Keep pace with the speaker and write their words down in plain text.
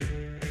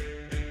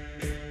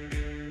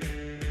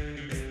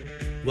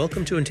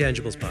Welcome to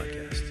Intangibles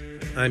Podcast.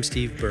 I'm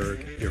Steve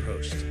Berg, your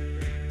host.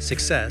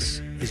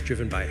 Success is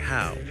driven by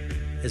how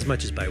as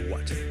much as by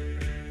what.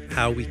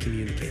 How we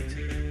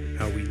communicate,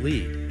 how we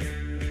lead,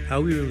 how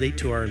we relate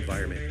to our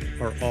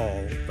environment are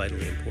all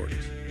vitally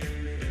important.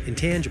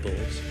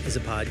 Intangibles is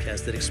a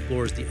podcast that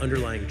explores the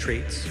underlying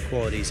traits,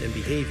 qualities, and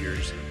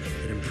behaviors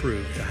that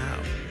improve the how.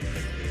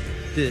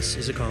 This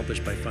is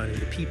accomplished by finding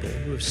the people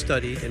who have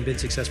studied and been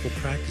successful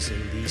practicing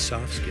these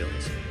soft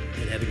skills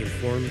and having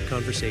informed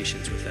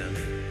conversations with them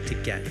to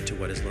get to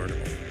what is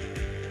learnable.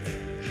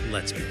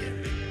 Let's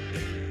begin.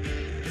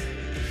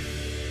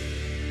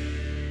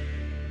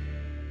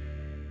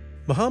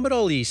 Muhammad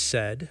Ali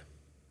said,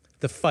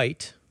 "The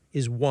fight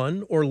is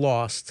won or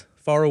lost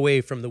far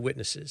away from the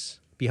witnesses,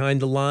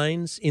 behind the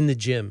lines, in the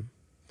gym,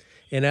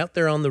 and out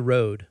there on the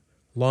road,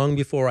 long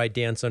before I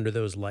dance under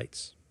those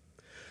lights."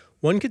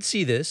 One could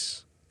see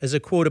this as a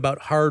quote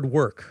about hard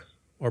work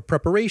or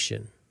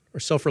preparation or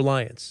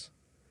self-reliance.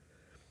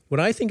 When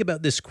I think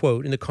about this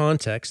quote in the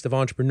context of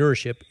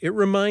entrepreneurship, it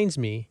reminds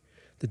me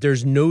that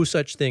there's no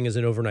such thing as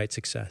an overnight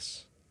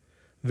success.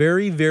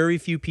 Very, very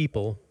few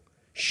people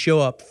show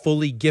up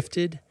fully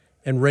gifted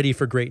and ready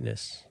for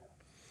greatness.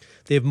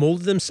 They have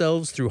molded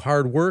themselves through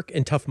hard work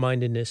and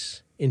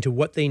tough-mindedness into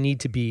what they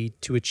need to be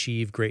to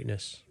achieve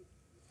greatness.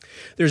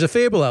 There's a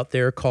fable out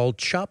there called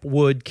Chop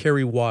Wood,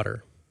 Carry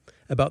Water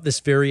about this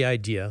very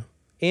idea,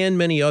 and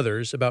many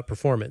others about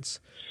performance,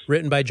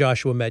 written by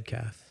Joshua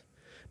Medcalf.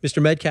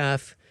 Mr.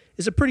 Medcalf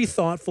is a pretty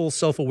thoughtful,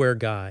 self-aware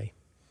guy.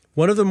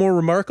 One of the more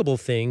remarkable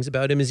things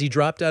about him is he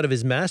dropped out of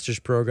his master's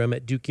program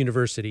at Duke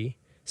University,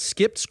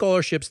 skipped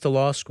scholarships to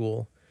law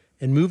school,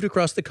 and moved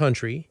across the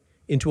country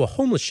into a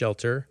homeless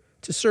shelter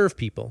to serve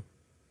people.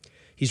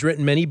 He's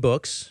written many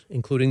books,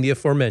 including the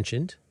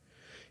aforementioned.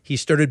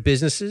 He's started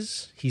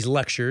businesses, he's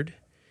lectured,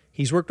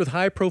 he's worked with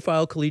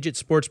high-profile collegiate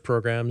sports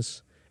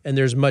programs, and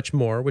there's much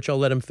more, which I'll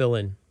let him fill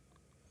in.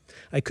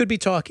 I could be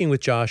talking with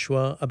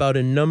Joshua about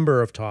a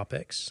number of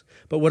topics,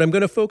 but what I'm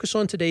going to focus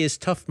on today is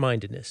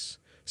tough-mindedness.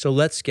 So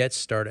let's get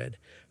started.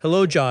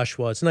 Hello,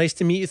 Joshua. It's nice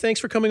to meet you. Thanks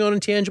for coming on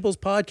Intangibles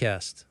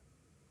Podcast.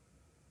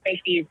 Hey,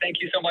 Steve. Thank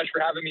you so much for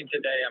having me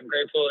today. I'm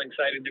grateful and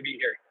excited to be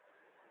here.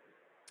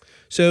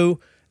 So,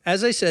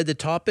 as I said, the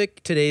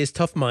topic today is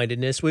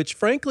tough-mindedness, which,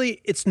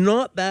 frankly, it's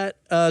not that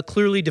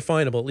clearly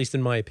definable, at least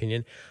in my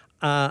opinion.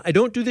 I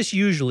don't do this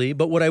usually,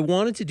 but what I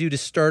wanted to do to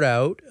start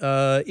out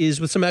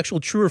is with some actual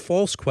true or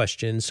false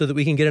questions so that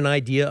we can get an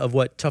idea of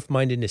what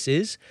tough-mindedness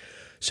is.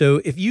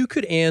 So if you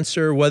could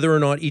answer whether or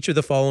not each of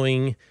the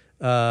following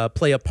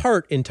play a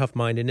part in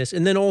tough-mindedness,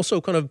 and then also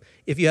kind of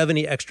if you have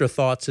any extra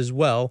thoughts as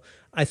well,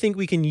 I think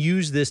we can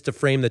use this to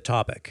frame the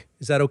topic.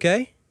 Is that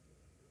okay?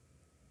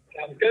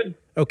 Sounds good.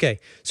 Okay.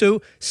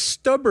 So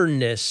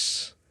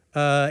stubbornness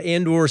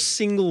and or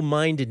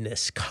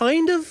single-mindedness,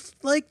 kind of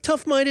like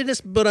tough-mindedness,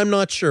 but I'm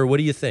not sure. What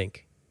do you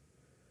think?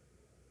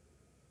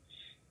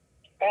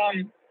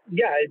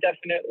 Yeah, it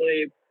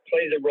definitely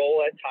plays a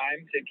role at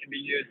times. It can be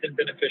used in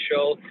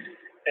beneficial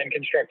and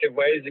constructive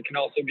ways. It can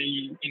also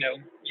be,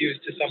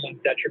 used to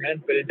someone's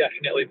detriment, but it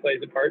definitely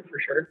plays a part for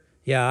sure.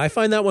 Yeah, I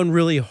find that one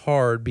really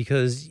hard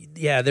because,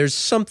 there's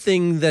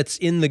something that's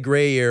in the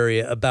gray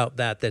area about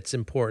that's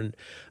important.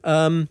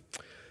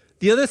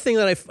 Another thing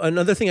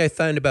I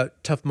find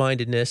about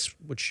tough-mindedness,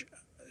 which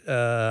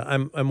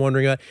I'm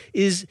wondering about,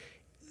 is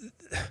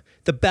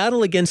the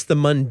battle against the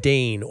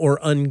mundane or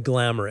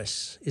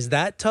unglamorous. Is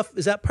that tough?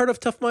 Is that part of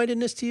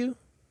tough-mindedness to you?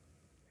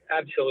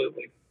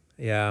 Absolutely.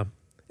 Yeah,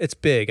 it's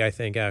big, I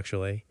think,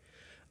 actually.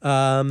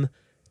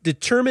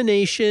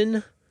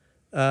 Determination,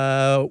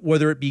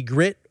 whether it be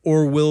grit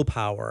or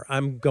willpower,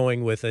 I'm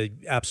going with an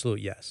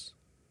absolute yes.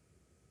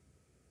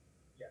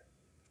 Yes.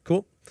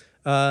 Cool.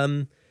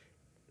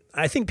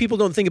 I think people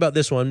don't think about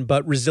this one,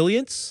 but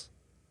resilience?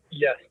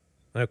 Yes.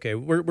 Okay,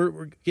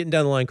 we're getting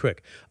down the line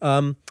quick.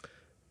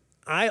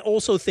 I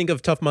also think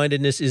of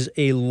tough-mindedness as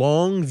a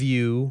long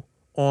view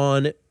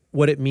on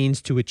what it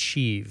means to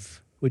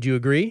achieve. Would you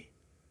agree?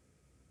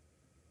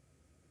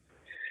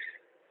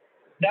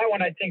 That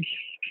one, I think,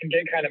 can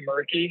get kind of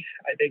murky.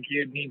 I think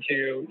you'd need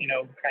to,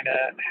 kind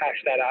of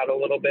hash that out a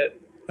little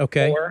bit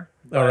more.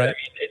 But, all right. I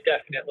mean, it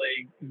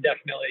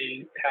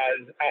definitely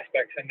has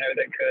aspects in there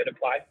that could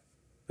apply.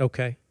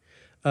 Okay.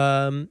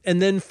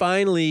 And then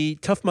finally,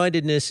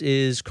 tough-mindedness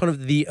is kind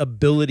of the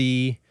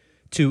ability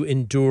to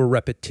endure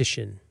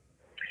repetition.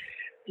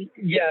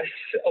 Yes,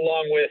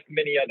 along with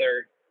many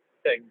other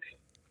things.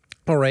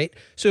 All right.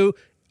 So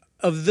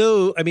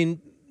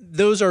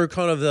those are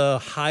kind of the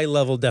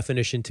high-level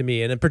definition to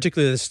me, and in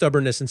particular the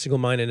stubbornness and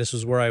single-mindedness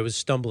was where I was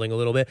stumbling a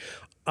little bit.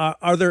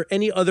 Are there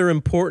any other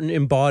important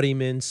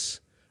embodiments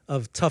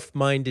of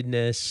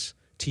tough-mindedness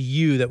to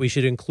you that we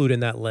should include in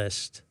that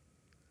list?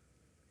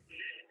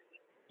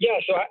 Yeah,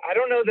 so I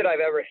don't know that I've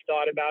ever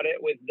thought about it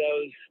with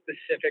those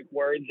specific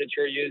words that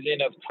you're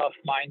using of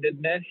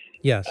tough-mindedness.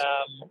 Yes.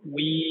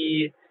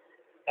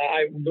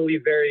 I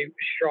believe very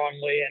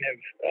strongly and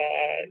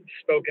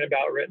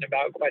have written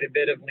about quite a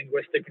bit of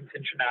linguistic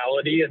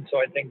intentionality. And so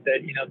I think that,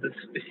 the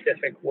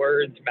specific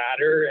words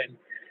matter. And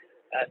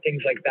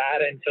things like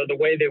that. And so the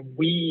way that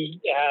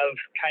we have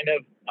kind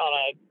of on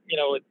a,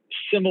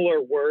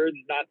 similar words,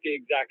 not the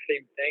exact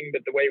same thing,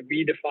 but the way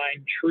we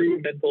define true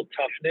mental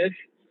toughness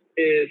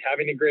is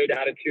having a great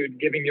attitude,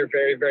 giving your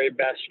very, very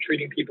best,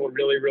 treating people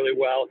really, really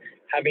well,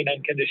 having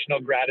unconditional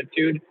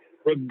gratitude,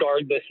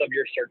 regardless of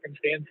your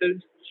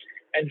circumstances.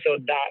 And so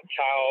that's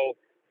how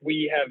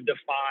we have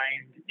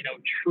defined,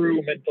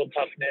 true mental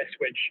toughness,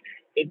 which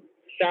it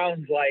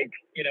sounds like,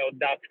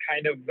 that's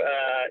kind of,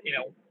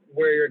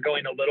 where you're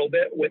going a little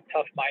bit with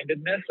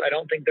tough-mindedness. I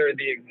don't think they're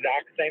the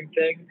exact same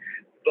thing,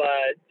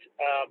 but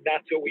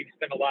that's what we've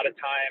spent a lot of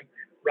time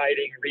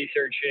writing,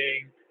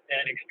 researching,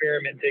 and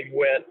experimenting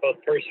with, both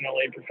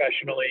personally,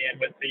 professionally, and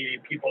with the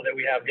people that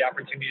we have the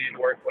opportunity to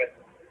work with.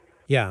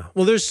 Yeah.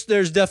 Well,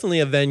 there's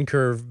definitely a Venn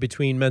curve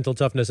between mental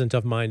toughness and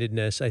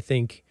tough-mindedness. I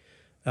think,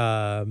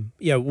 as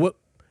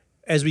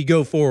we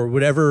go forward,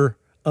 whatever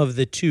of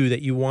the two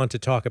that you want to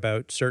talk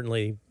about,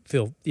 certainly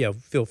feel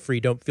free.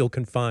 Don't feel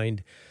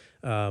confined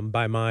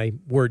by my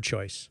word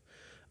choice.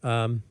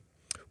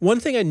 One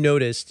thing I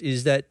noticed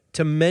is that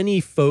to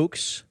many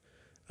folks,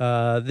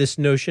 this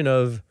notion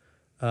of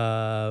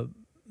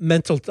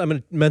mental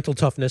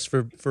toughness,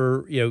 for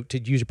to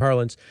use your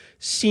parlance,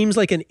 seems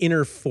like an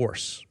inner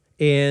force,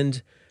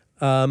 and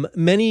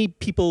many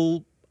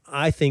people,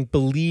 I think,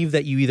 believe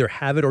that you either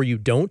have it or you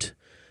don't.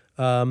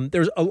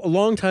 There's a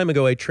long time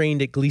ago, I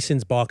trained at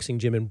Gleason's Boxing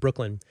Gym in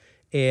Brooklyn.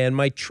 And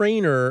my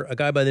trainer, a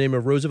guy by the name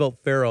of Roosevelt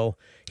Farrell,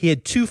 he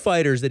had two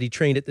fighters that he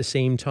trained at the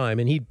same time.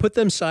 And he'd put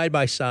them side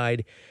by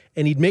side,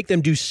 and he'd make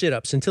them do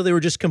sit-ups until they were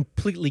just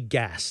completely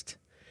gassed.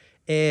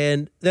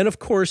 And then, of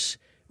course,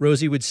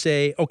 Rosie would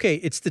say, okay,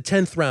 it's the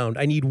 10th round.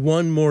 I need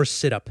one more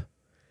sit-up.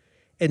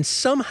 And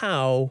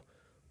somehow,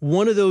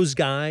 one of those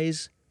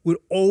guys would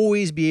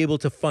always be able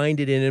to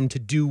find it in him to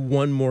do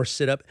one more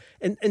sit-up.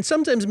 And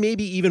sometimes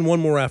maybe even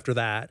one more after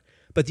that.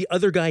 But the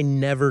other guy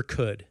never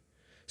could.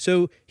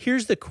 So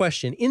here's the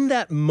question. In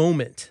that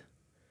moment,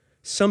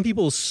 some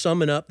people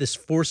summon up this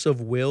force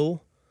of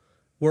will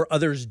where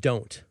others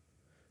don't.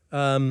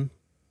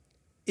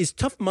 Is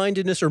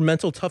tough-mindedness or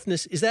mental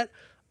toughness, is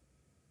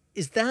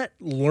that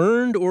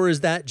learned, or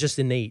is that just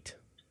innate?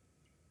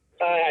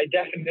 I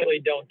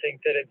definitely don't think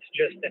that it's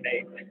just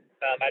innate.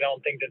 I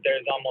don't think that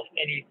there's almost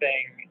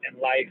anything in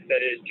life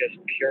that is just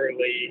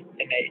purely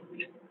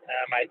innate.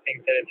 I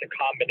think that it's a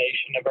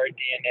combination of our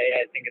DNA.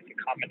 I think it's a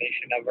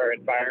combination of our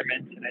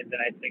environment, and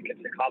then I think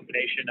it's a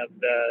combination of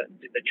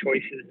the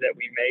choices that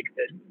we make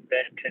that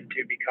then tend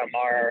to become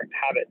our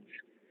habits.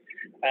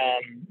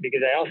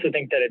 Because I also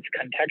think that it's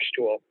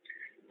contextual.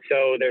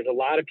 So there's a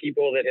lot of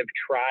people that have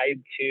tried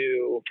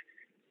to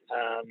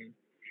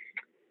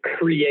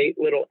create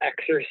little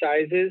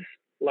exercises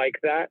like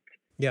that.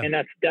 Yeah. And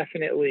that's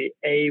definitely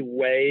a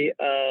way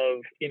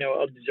of,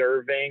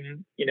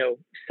 observing,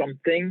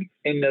 something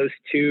in those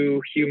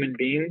two human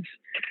beings.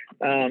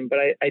 But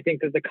I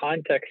think that the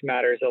context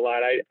matters a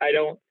lot.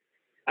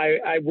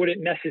 I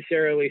wouldn't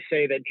necessarily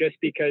say that just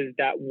because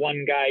that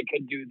one guy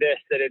could do this,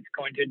 that it's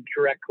going to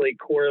directly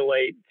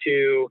correlate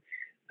to,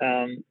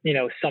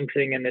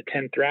 something in the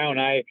 10th round.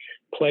 I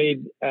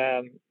played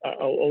a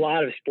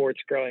lot of sports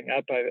growing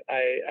up.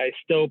 I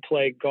still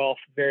play golf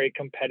very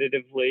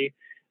competitively.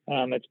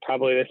 It's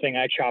probably the thing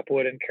I chop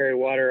wood and carry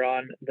water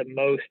on the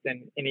most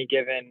in any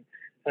given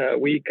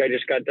week. I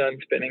just got done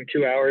spending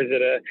 2 hours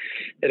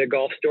at a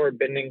golf store,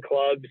 bending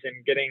clubs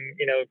and getting,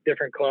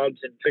 different clubs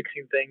and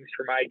fixing things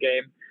for my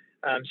game.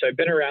 So I've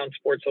been around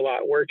sports a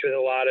lot, worked with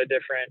a lot of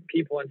different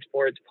people in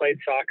sports, played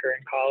soccer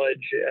in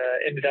college,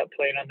 ended up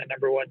playing on the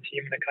number one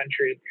team in the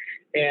country.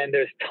 And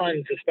there's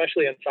tons,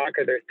 especially in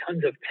soccer, there's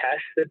tons of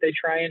tests that they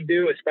try and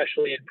do,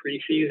 especially in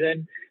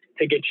preseason,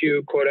 to get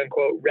you, quote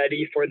unquote,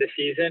 ready for the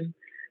season.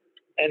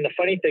 And the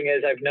funny thing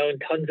is, I've known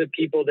tons of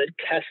people that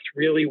test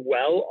really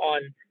well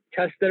on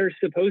tests that are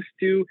supposed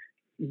to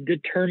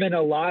determine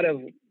a lot of,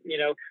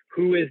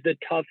 who is the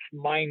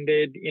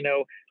tough-minded,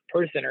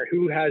 person, or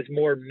who has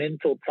more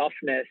mental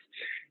toughness.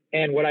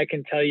 And what I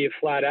can tell you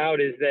flat out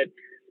is that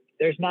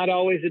there's not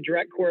always a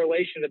direct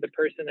correlation to the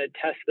person that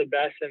tests the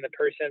best and the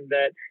person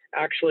that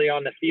actually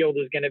on the field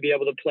is going to be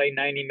able to play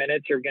 90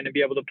 minutes or going to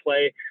be able to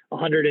play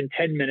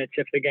 110 minutes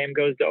if the game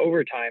goes to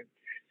overtime.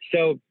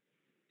 So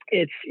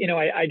it's,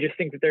 I just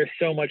think that there's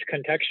so much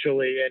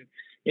contextually. And,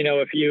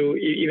 if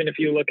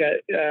you look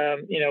at,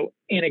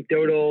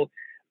 anecdotal,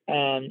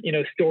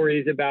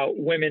 stories about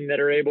women that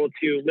are able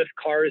to lift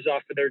cars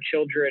off of their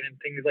children and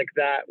things like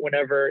that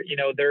whenever,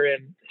 they're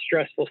in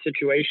stressful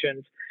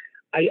situations.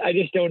 I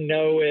just don't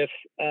know if,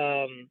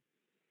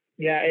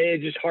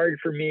 it's just hard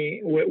for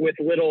me with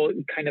little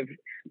kind of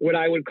what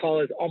I would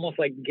call is almost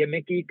like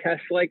gimmicky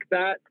tests like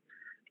that,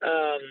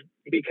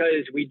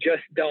 because we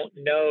just don't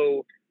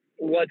know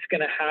what's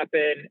going to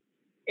happen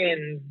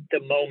in the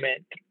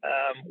moment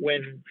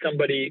when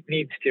somebody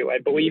needs to. I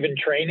believe in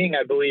training.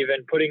 I believe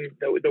in putting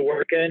the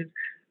work in.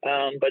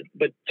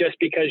 But just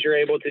because you're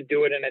able to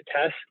do it in a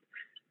test,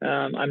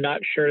 I'm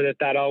not sure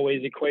that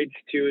always equates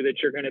to that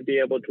you're going to be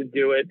able to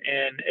do it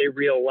in a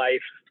real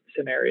life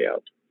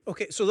scenario.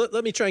 Okay, so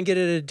let me try and get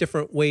it a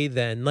different way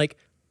then. Like,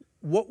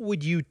 what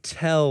would you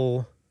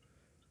tell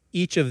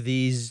each of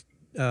these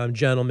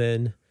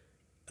gentlemen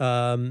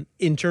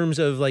in terms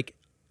of like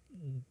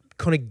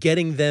kind of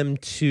getting them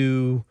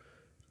to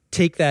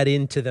take that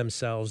into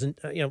themselves and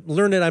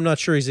learn it? I'm not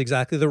sure is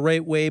exactly the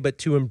right way, but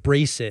to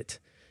embrace it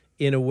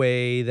in a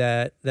way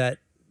that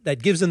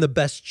gives them the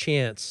best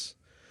chance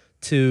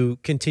to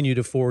continue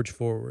to forge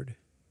forward.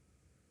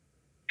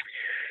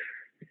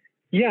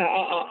 Yeah,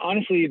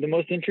 honestly, the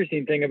most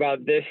interesting thing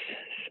about this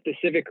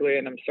specifically,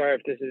 and I'm sorry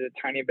if this is a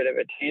tiny bit of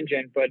a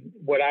tangent, but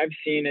what I've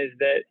seen is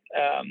that,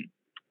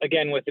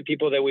 again, with the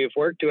people that we've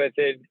worked with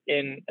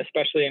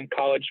especially in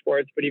college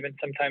sports, but even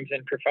sometimes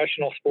in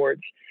professional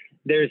sports,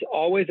 there's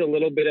always a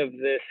little bit of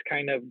this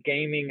kind of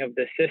gaming of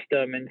the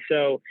system. And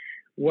so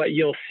what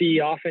you'll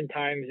see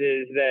oftentimes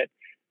is that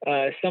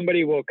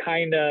somebody will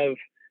kind of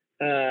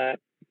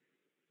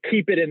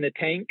keep it in the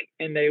tank,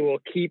 and they will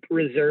keep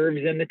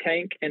reserves in the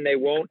tank, and they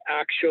won't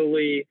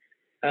actually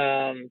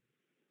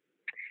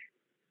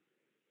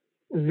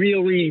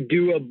really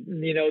do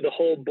the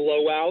whole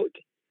blowout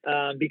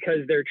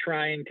because they're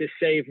trying to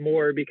save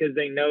more because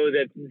they know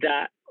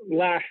that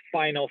last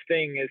final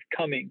thing is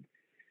coming.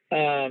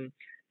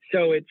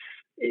 So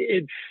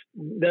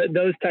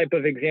those type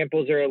of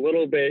examples are a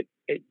little bit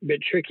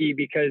tricky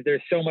because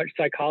there's so much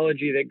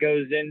psychology that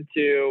goes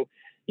into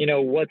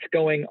what's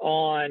going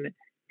on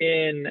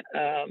in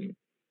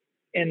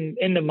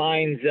the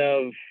minds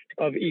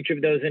of each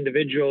of those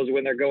individuals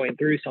when they're going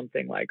through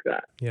something like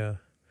that. Yeah.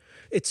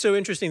 It's so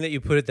interesting that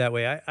you put it that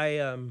way.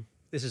 I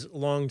this is a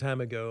long time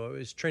ago. I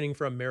was training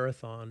for a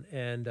marathon,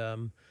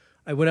 and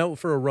I went out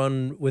for a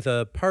run with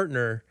a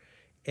partner,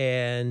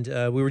 and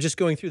we were just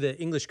going through the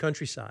English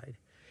countryside,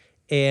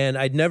 and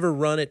I'd never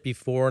run it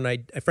before, and I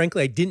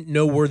frankly, I didn't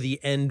know where the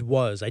end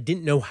was. I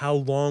didn't know how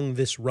long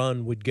this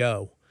run would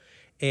go.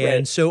 And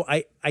Right. So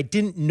I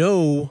didn't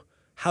know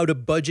how to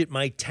budget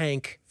my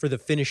tank for the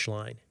finish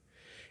line.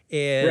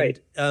 And Right.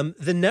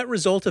 The net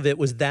result of it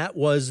was that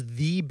was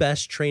the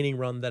best training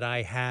run that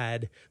I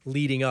had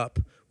leading up,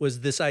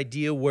 was this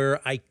idea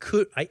where I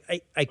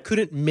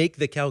couldn't make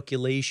the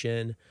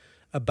calculation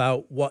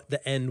about what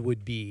the end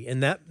would be.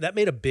 And that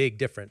made a big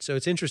difference. So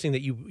it's interesting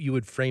that you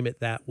would frame it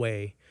that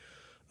way.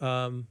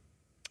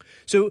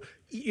 So,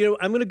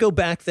 I'm going to go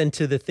back then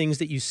to the things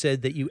that you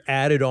said that you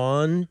added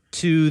on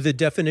to the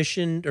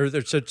definition, or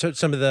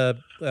some of the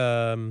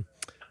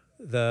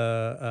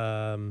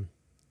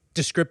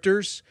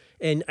descriptors.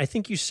 And I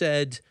think you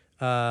said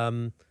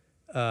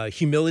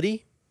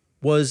humility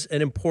was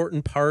an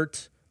important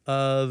part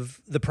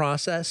of the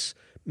process.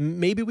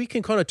 Maybe we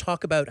can kind of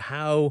talk about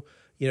how,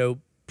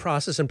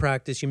 process and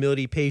practice,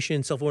 humility,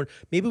 patience, self-awareness.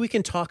 Maybe we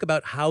can talk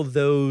about how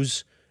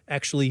those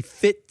actually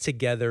fit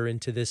together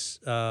into this,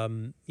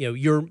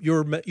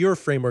 your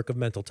framework of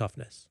mental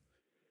toughness.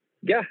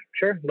 Yeah,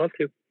 sure. Love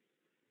to.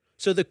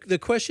 So the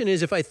question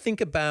is, if I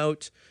think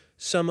about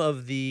some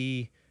of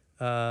the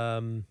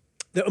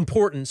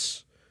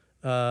importance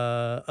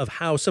of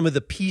how some of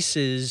the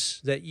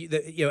pieces that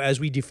as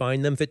we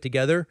define them fit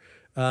together,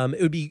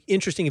 it would be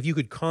interesting if you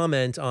could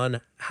comment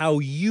on how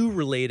you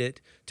relate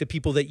it to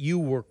people that you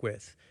work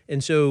with.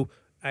 And so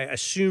I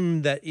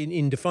assume that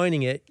in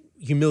defining it,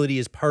 humility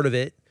is part of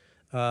it.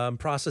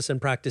 Process and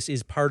practice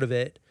is part of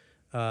it.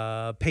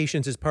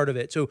 Patience is part of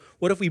it. So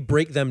what if we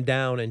break them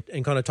down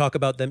and kind of talk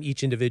about them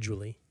each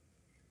individually?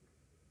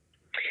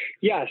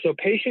 Yeah, so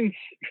patience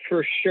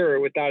for sure,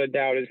 without a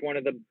doubt, is one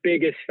of the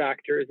biggest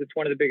factors. It's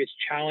one of the biggest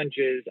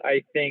challenges,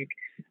 I think,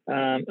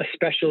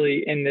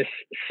 especially in this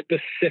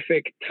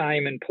specific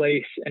time and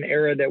place and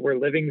era that we're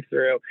living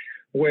through,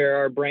 where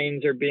our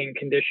brains are being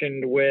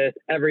conditioned with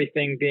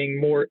everything being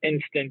more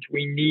instant.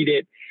 We need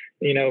it,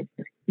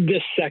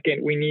 this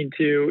second. We need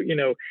to,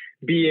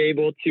 be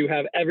able to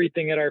have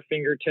everything at our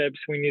fingertips.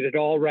 We need it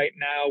all right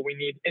now. We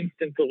need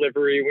instant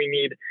delivery.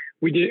 We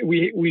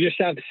just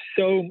have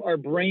our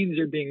brains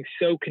are being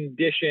so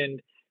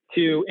conditioned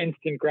to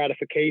instant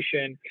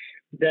gratification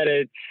that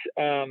it's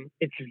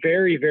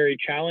very, very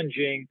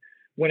challenging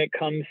when it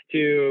comes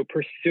to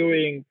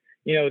pursuing,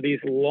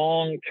 these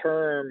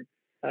long-term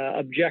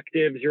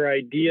objectives or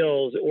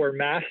ideals or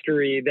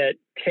mastery that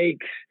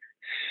takes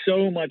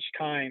so much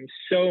time,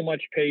 so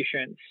much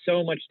patience,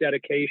 so much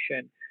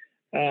dedication.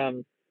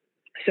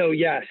 So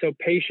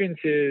patience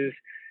is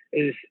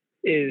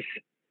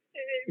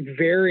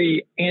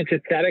very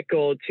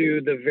antithetical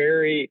to the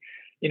very,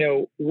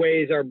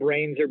 ways our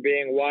brains are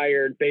being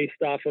wired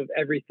based off of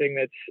everything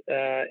that's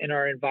in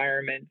our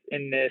environment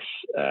in this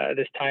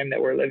time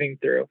that we're living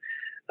through.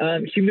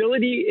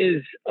 Humility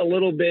is a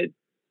little bit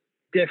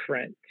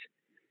different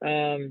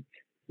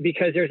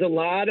because there's a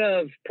lot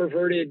of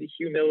perverted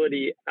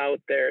humility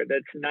out there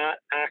that's not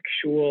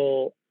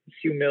actual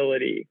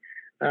humility.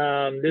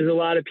 There's a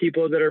lot of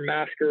people that are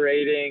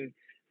masquerading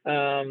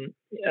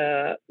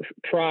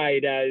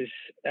pride as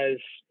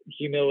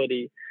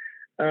humility.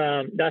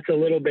 That's a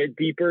little bit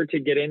deeper to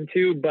get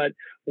into, but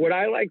what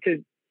I like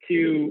to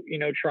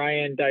try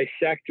and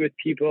dissect with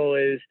people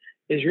is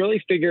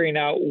really figuring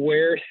out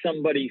where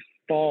somebody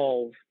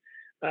falls.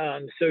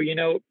 So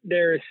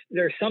there's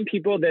some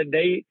people that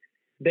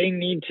they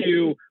need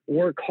to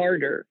work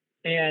harder.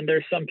 And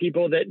there's some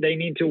people that they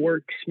need to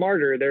work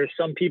smarter. There's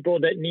some people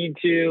that need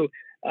to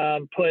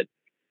put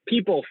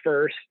people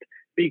first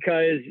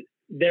because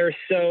they're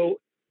so,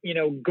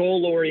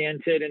 goal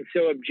oriented and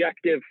so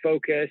objective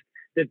focused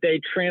that they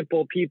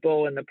trample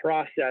people in the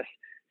process.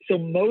 So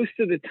most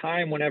of the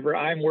time, whenever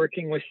I'm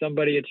working with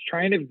somebody, it's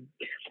trying to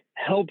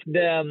help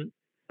them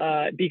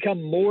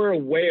become more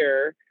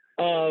aware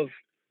of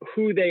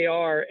who they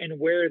are and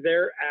where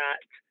they're at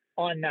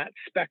on that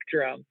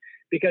spectrum.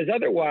 Because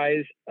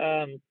otherwise,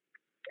 so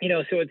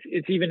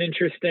it's even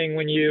interesting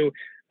when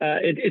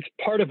it's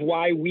part of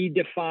why we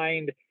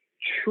defined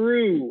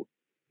true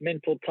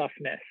mental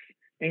toughness.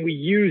 And we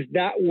use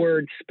that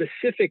word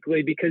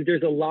specifically because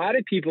there's a lot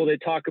of people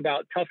that talk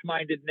about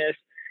tough-mindedness,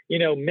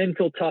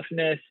 mental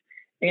toughness.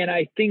 And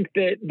I think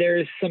that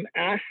there's some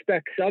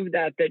aspects of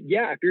that,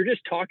 if you're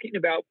just talking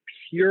about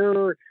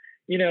pure,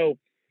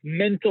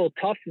 mental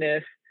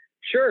toughness,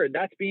 sure,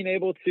 that's being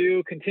able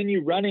to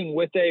continue running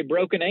with a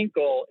broken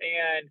ankle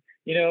and,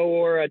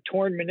 or a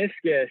torn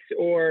meniscus,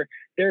 or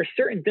there are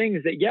certain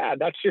things that,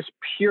 that's just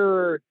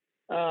pure,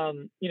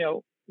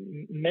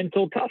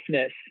 mental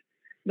toughness.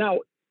 Now,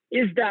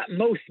 is that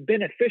most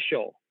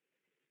beneficial?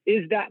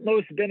 Is that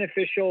most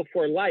beneficial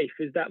for life?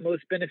 Is that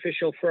most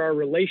beneficial for our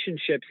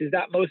relationships? Is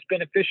that most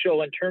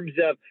beneficial in terms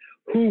of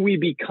who we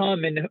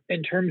become and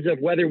in terms of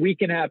whether we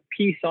can have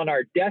peace on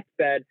our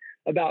deathbed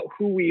about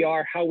who we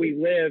are, how we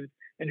lived,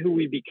 and who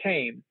we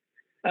became?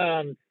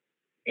 And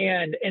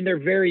they're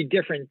very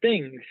different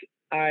things,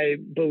 I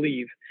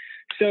believe.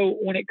 So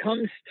when it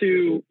comes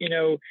to,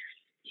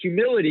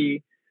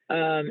 humility,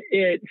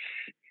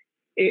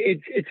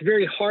 it's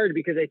very hard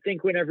because I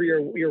think whenever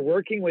you're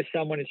working with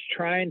someone, it's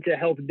trying to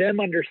help them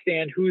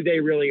understand who they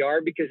really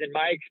are. Because in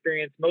my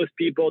experience, most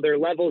people, their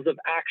levels of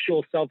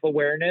actual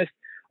self-awareness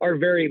are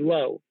very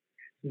low.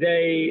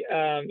 They,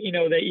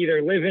 they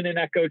either live in an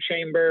echo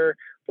chamber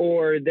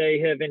or they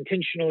have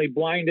intentionally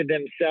blinded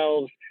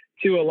themselves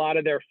to a lot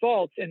of their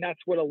faults. And that's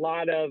what a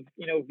lot of,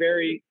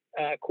 very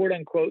quote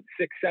unquote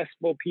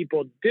successful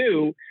people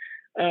do.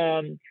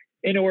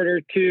 In order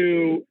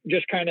to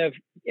just kind of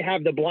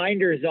have the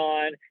blinders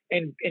on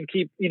and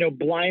keep,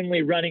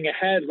 blindly running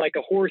ahead like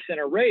a horse in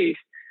a race,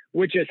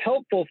 which is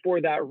helpful for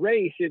that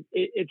race.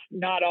 It's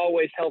not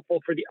always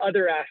helpful for the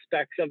other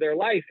aspects of their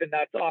life. And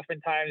that's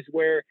oftentimes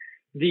where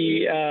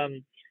the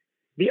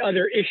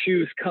other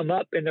issues come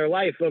up in their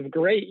life of,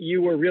 great,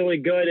 you were really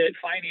good at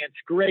finance.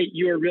 Great,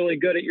 you were really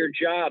good at your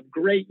job.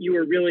 Great, you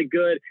were really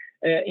good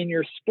in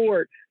your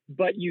sport.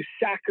 But you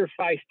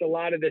sacrificed a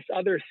lot of this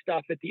other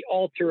stuff at the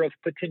altar of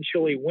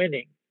potentially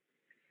winning.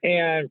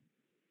 And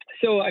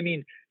so,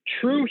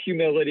 true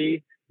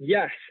humility,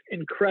 yes,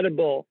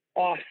 incredible,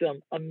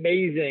 awesome,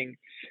 amazing.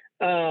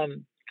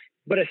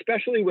 But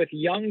especially with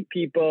young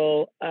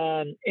people,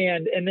 and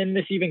then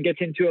this even gets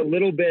into a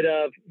little bit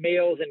of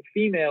males and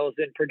females,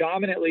 and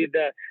predominantly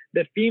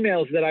the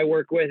females that I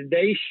work with,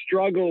 they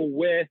struggle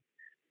with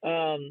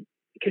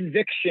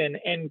conviction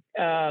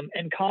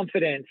and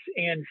confidence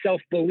and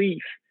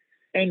self-belief.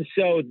 And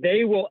so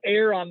they will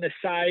err on the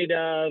side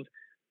of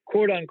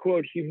quote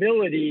unquote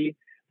humility,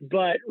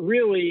 but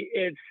really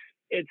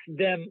it's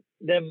them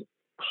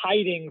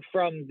hiding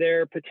from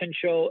their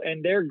potential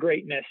and their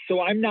greatness.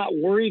 So I'm not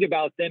worried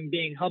about them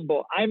being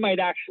humble. I might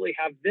actually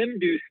have them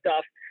do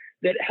stuff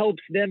that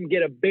helps them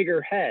get a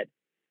bigger head.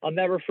 I'll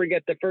never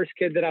forget the first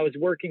kid that I was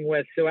working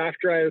with. So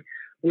after I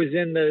was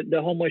in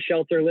the homeless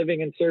shelter,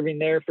 living and serving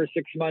there for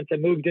 6 months, I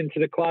moved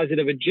into the closet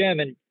of a gym,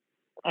 and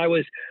I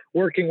was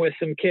working with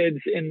some kids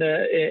in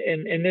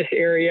this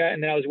area,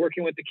 and then I was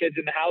working with the kids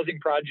in the housing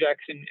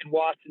projects in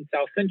Watts and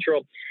South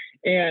Central.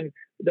 And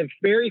the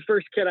very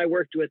first kid I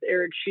worked with,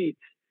 Eric Sheets,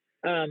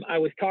 I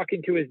was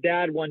talking to his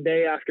dad one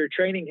day after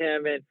training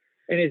him,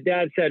 and his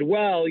dad said,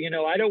 well,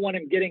 I don't want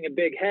him getting a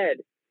big head.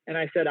 And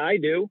I said, I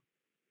do.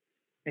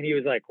 And he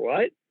was like,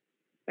 what?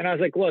 And I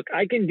was like, look,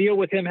 I can deal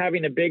with him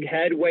having a big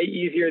head way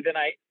easier than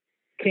I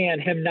can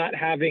him not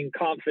having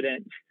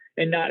confidence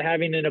and not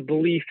having a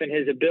belief in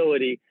his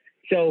ability.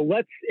 So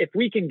if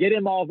we can get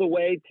him all the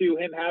way to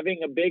him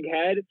having a big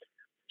head,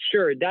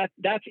 sure,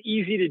 that's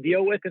easy to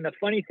deal with. And the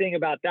funny thing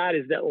about that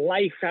is that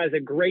life has a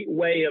great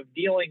way of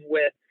dealing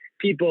with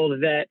people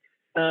that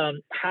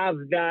have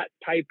that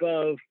type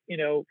of,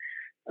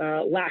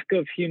 lack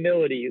of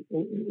humility.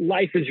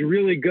 Life is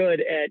really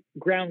good at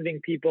grounding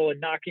people and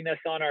knocking us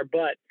on our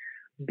butt.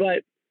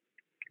 But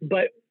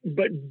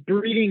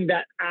breeding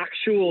that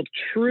actual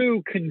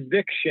true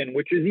conviction,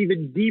 which is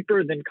even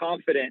deeper than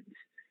confidence,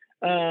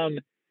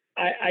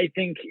 I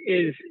think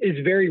is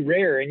very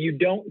rare, and you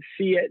don't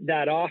see it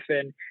that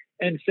often.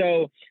 And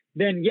so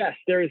then, yes,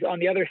 there's on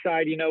the other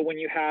side, when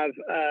you have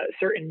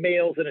certain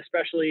males, and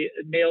especially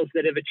males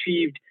that have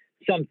achieved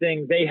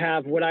something, they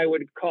have what I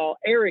would call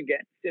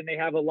arrogance, and they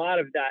have a lot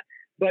of that.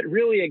 But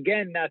really,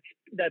 again,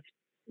 that's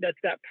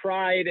that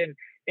pride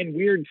and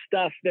weird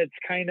stuff that's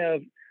kind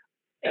of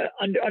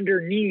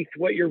underneath.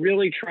 What you're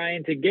really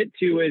trying to get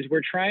to is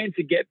we're trying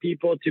to get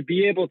people to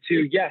be able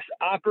to, yes,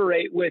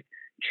 operate with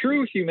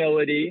true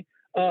humility,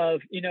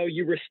 of,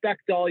 you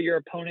respect all your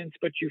opponents,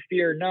 but you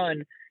fear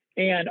none.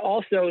 And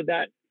also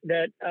that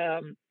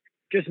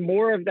just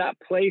more of that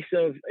place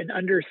of an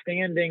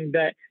understanding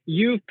that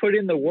you've put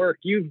in the work,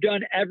 you've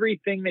done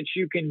everything that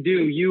you can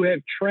do. You have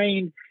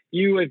trained,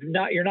 you're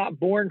not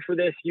born for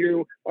this.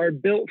 You are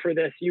built for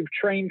this. You've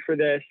trained for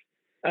this.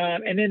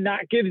 And then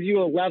that gives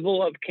you a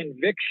level of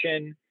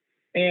conviction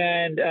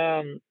and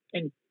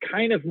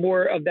kind of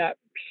more of that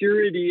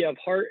purity of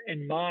heart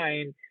and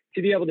mind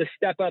to be able to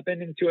step up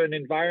into an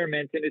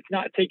environment. And it's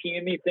not taking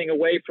anything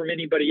away from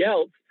anybody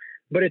else,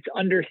 but it's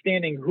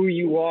understanding who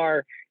you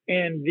are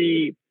and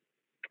the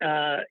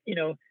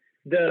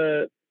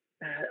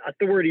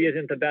authority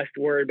isn't the best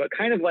word, but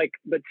kind of like,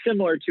 but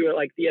similar to it,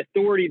 like the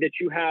authority that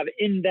you have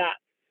in that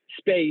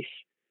space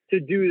to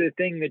do the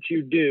thing that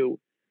you do.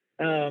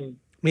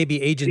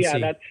 Maybe agency.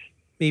 Yeah,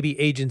 maybe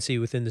agency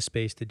within the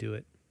space to do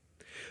it.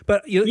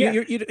 But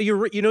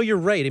you're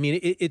right. I mean,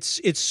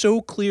 it's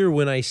so clear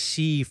when I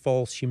see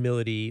false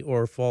humility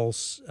or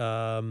false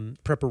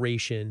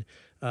preparation,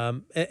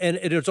 and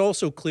it's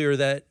also clear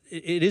that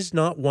it is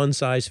not one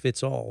size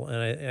fits all.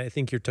 And I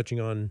think you're touching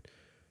on,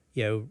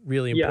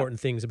 really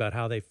important things about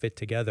how they fit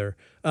together.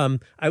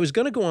 I was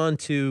going to go on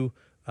to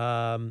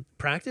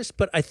practice,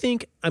 but I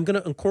think I'm going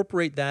to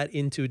incorporate that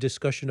into a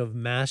discussion of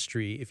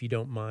mastery, if you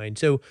don't mind.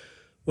 So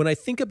when I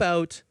think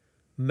about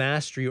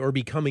mastery or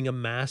becoming a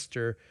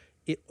master,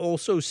 it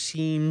also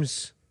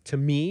seems to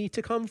me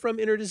to come from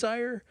inner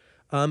desire.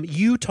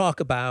 You talk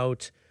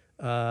about,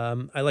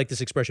 I like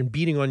this expression,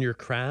 beating on your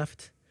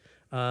craft.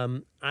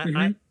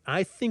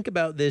 I think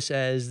about this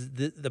as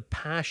the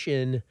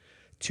passion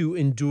to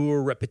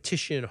endure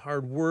repetition,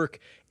 hard work,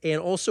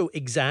 and also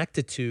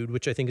exactitude,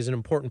 which I think is an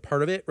important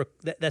part of it,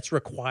 that's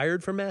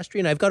required for mastery.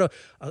 And I've got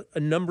a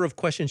number of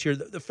questions here.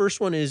 The first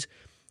one is,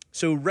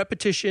 so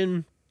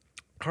repetition,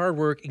 hard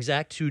work,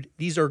 exactitude,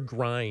 these are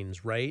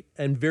grinds, right?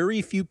 And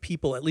very few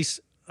people, at least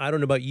I don't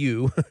know about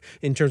you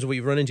in terms of what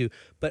you've run into,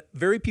 but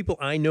very people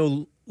I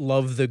know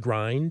love the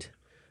grind.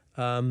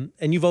 And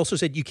you've also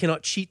said you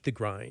cannot cheat the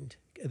grind.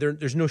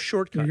 There's no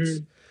shortcuts.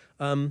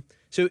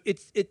 So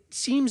it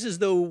seems as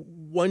though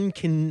one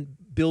can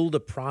build a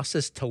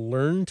process to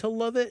learn to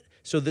love it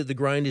so that the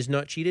grind is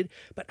not cheated.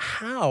 But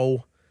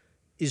how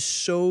is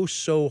so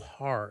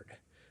hard.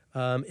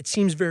 It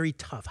seems very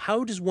tough.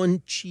 How does one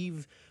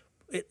achieve,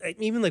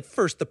 even like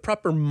first, the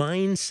proper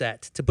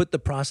mindset to put the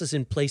process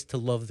in place to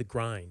love the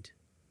grind?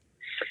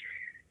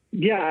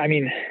 Yeah, I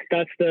mean,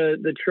 that's the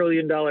 $1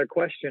 trillion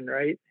question,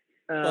 right?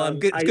 Well,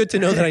 it's good to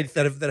know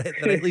that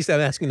at least I'm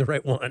asking the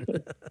right one.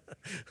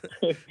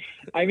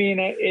 I mean,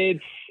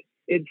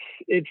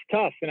 it's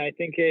tough, and I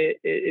think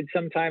it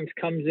sometimes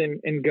comes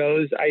and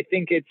goes. I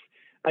think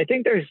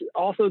there's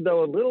also,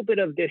 though, a little bit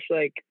of this,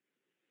 like,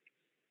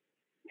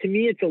 to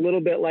me, it's a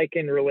little bit like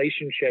in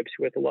relationships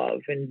with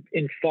love and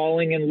in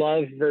falling in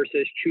love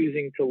versus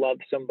choosing to love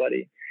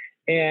somebody.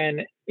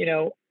 And,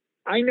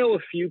 I know a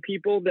few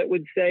people that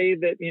would say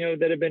that,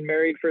 that have been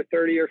married for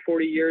 30 or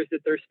 40 years, that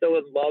they're still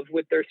in love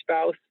with their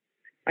spouse.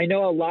 I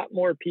know a lot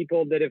more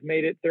people that have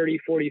made it 30,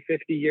 40,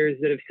 50 years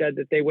that have said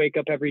that they wake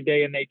up every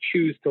day and they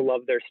choose to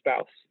love their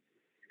spouse.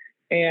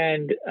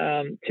 And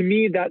to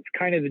me, that's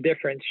kind of the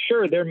difference.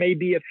 Sure, there may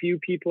be a few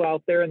people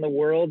out there in the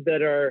world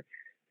that are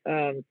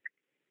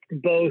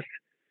both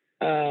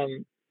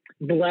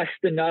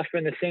blessed enough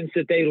in the sense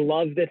that they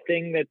love the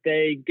thing that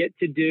they get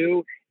to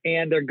do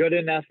and they're good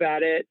enough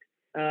at it.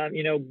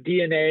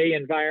 DNA,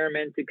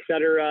 environment, et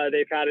cetera.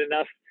 They've had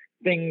enough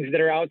things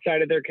that are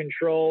outside of their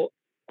control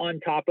on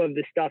top of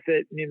the stuff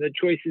that, the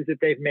choices that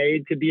they've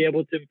made to be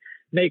able to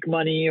make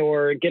money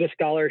or get a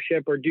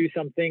scholarship or do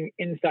something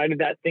inside of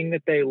that thing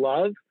that they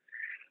love.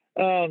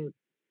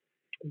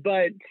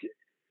 But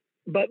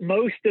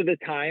most of the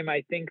time,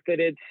 I think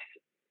that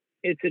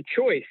it's a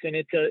choice, and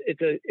it's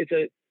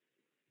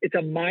a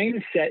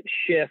mindset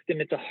shift,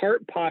 and it's a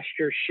heart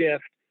posture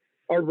shift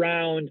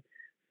around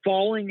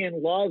falling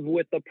in love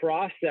with the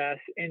process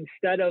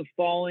instead of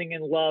falling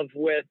in love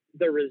with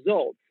the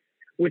results,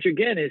 which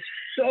again is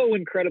so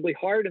incredibly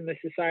hard in the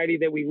society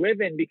that we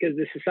live in, because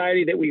the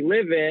society that we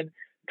live in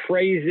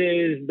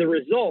praises the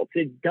results.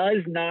 It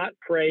does not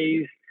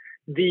praise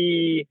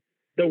the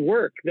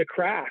work, the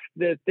craft,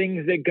 the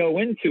things that go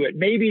into it.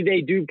 Maybe they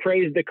do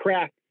praise the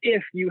craft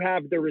if you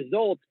have the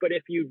results, but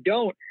if you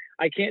don't,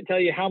 I can't tell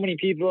you how many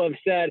people have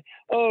said,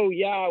 oh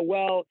yeah,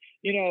 well,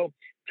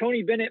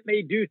 Tony Bennett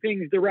may do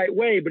things the right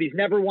way, but he's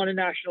never won a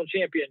national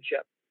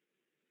championship.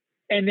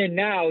 And then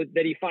now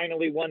that he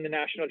finally won the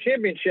national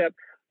championship,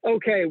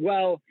 okay,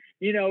 well,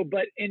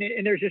 but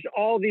and there's just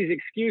all these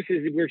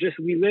excuses.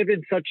 We live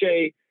in such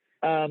a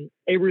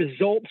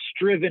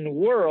results-driven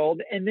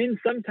world, and then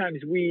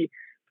sometimes we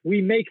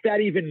make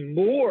that even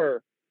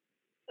more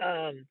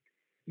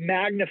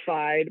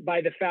magnified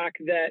by the fact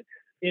that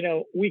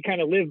we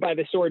kind of live by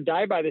the sword,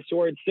 die by the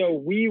sword. So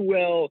we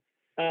will.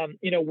 A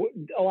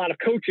lot of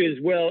coaches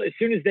will, as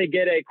soon as they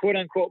get a quote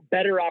unquote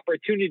better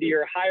opportunity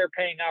or higher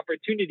paying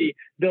opportunity,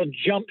 they'll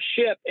jump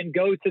ship and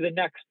go to the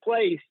next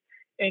place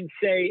and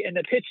say, and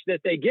the pitch that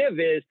they give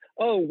is,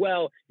 oh,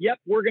 well, yep,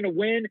 we're going to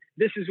win.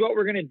 This is what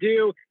we're going to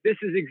do. This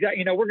is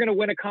we're going to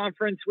win a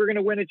conference. We're going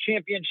to win a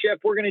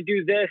championship. We're going to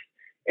do this.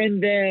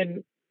 And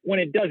then when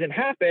it doesn't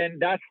happen,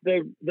 that's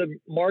the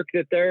mark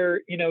that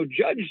they're,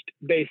 judged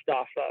based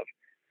off of.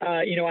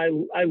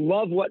 I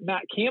love what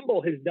Matt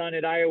Campbell has done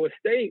at Iowa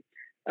State.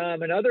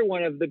 Another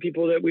one of the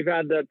people that we've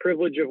had the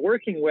privilege of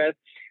working with,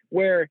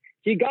 where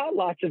he got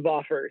lots of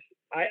offers.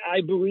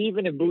 I believe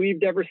and have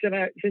believed ever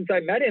since I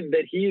met him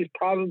that he's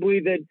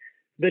probably the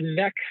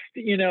next,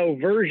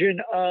 version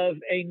of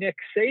a Nick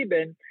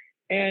Saban.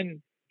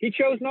 And he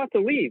chose not to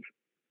leave.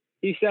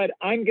 He said,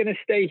 I'm going to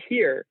stay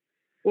here.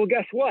 Well,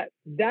 guess what?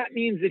 That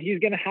means that he's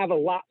going to have a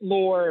lot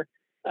more,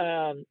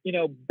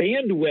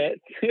 bandwidth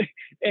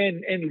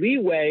and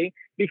leeway,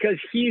 because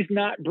he's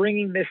not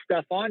bringing this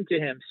stuff onto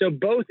him. So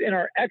both in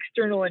our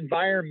external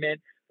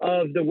environment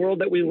of the world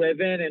that we live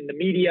in and the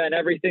media and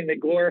everything that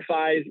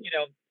glorifies,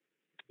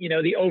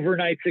 the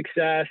overnight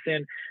success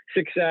and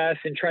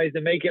tries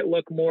to make it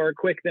look more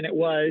quick than it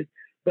was,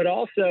 but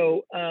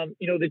also,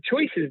 the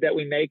choices that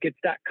we make, it's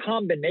that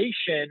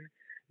combination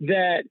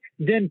that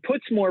then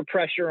puts more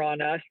pressure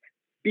on us,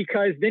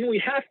 because then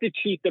we have to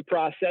cheat the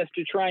process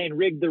to try and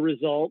rig the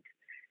results.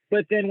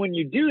 But then when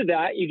you do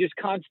that, you just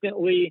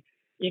constantly,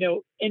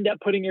 end up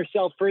putting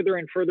yourself further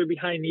and further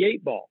behind the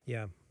eight ball.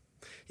 Yeah.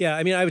 Yeah.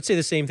 I mean, I would say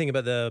the same thing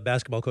about the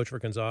basketball coach for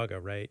Gonzaga,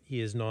 right? He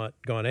has not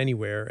gone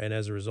anywhere. And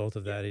as a result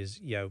of that,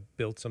 he's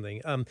built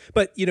something.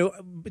 But,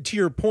 to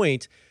your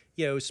point,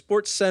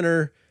 Sports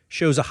Center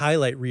shows a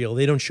highlight reel.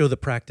 They don't show the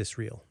practice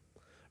reel.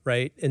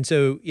 Right. And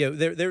so,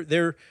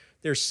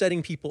 they're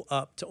setting people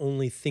up to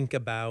only think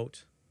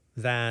about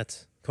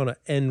that kind of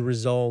end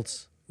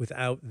results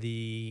without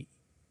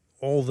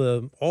all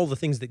the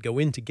things that go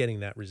into getting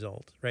that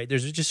result, right?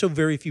 There's just so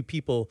very few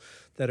people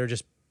that are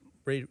just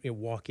ready to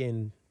walk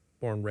in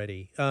born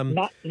ready.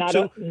 Not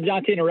to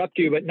interrupt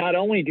you, but not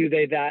only do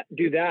they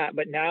do that,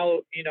 but now,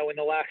 in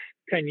the last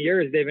 10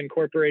 years, they've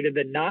incorporated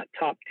the not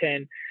top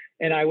 10.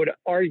 And I would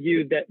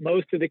argue that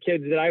most of the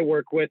kids that I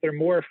work with are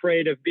more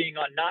afraid of being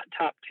on not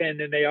top 10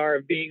 than they are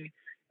of being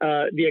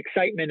the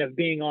excitement of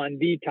being on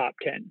the top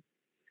 10.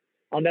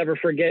 I'll never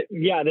forget,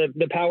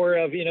 the power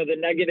of, the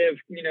negative,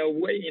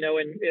 and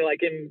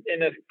like in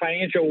the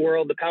financial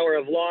world, the power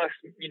of loss,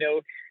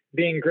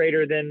 being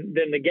greater than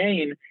the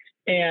gain.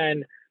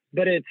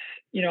 But it's,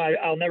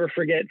 I'll never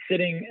forget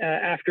sitting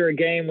after a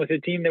game with a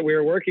team that we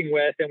were working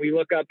with, and we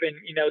look up and,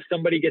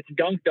 somebody gets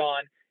dunked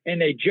on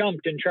and they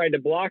jumped and tried to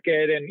block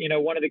it. And,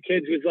 one of the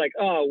kids was like,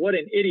 oh, what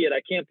an idiot.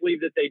 I can't believe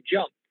that they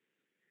jumped.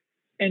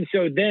 And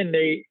so then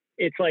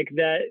it's like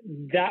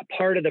that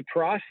part of the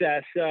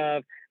process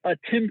of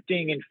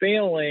attempting and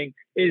failing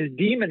is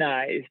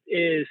demonized,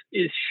 is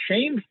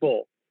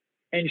shameful.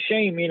 And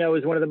shame,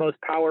 is one of the most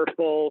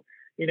powerful,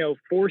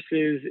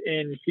 forces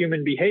in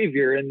human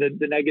behavior, and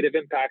the negative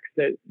impacts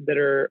that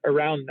are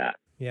around that.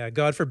 Yeah.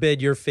 God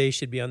forbid your face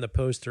should be on the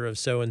poster of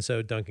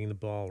so-and-so dunking the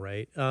ball,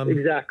 right?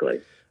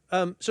 Exactly.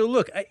 So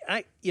look,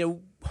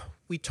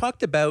 we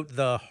talked about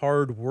the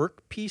hard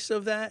work piece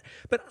of that,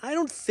 but I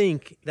don't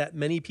think that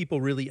many people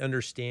really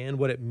understand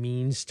what it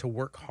means to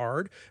work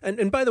hard.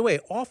 And by the way,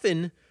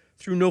 often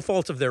through no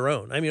fault of their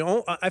own. I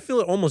mean, I feel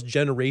it almost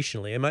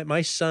generationally. And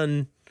my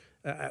son,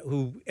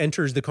 who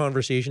enters the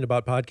conversation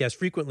about podcasts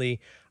frequently,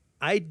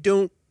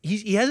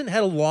 he hasn't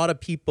had a lot of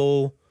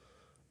people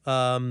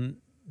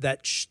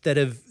that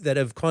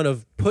have kind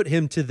of put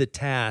him to the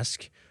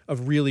task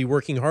of really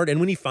working hard. And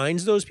when he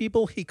finds those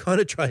people, he kind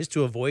of tries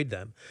to avoid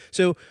them.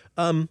 So,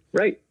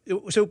 right.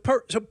 So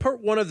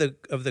part one of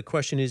the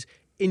question is,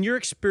 in your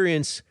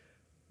experience,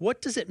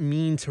 what does it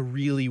mean to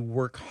really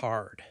work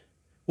hard?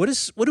 What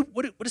does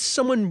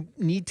someone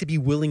need to be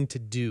willing to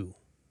do?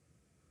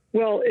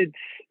 Well, it's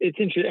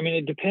interesting. I mean,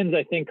 it depends,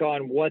 I think,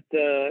 on what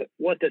the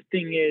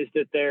thing is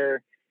that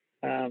they're,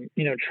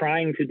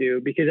 trying to do,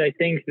 because I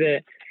think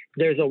that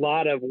there's a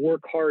lot of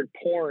work hard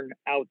porn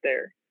out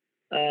there.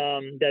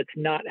 That's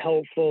not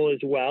helpful as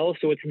well.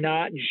 So it's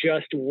not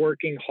just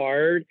working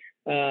hard.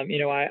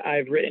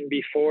 I've written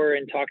before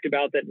and talked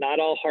about that not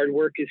all hard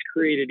work is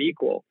created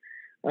equal.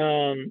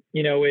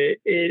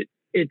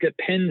 It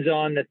depends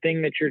on the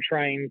thing that you're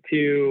trying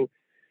to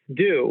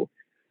do,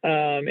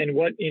 and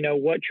what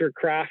your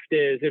craft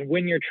is, and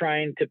when you're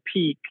trying to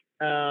peak.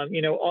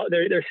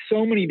 There's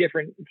so many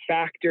different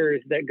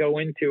factors that go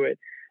into it.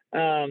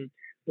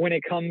 When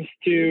it comes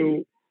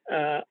to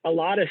a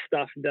lot of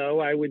stuff, though,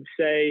 I would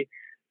say,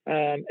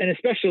 and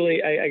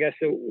especially, I guess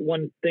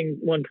one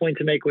point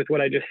to make with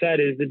what I just said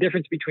is the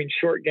difference between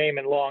short game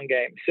and long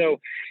game. So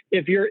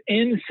if you're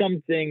in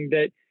something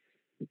that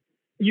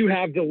you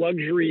have the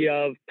luxury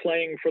of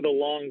playing for the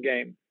long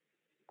game,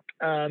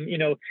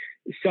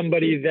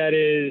 somebody that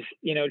is,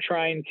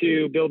 trying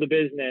to build a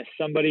business,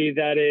 somebody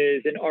that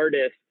is an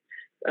artist,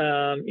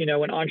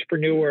 an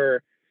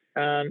entrepreneur,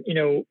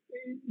 there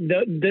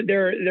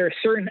are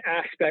certain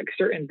aspects,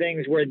 certain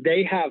things where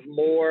they have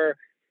more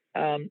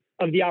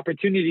of the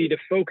opportunity to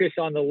focus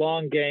on the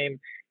long game,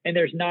 and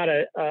there's not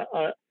a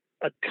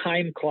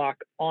time clock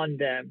on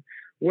them.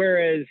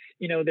 Whereas,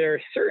 there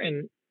are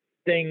certain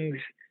things,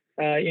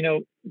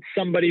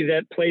 somebody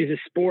that plays a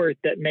sport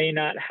that may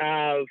not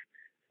have,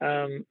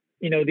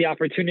 the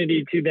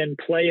opportunity to then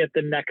play at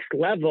the next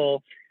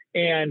level,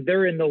 and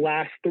they're in the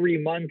last 3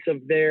 months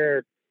of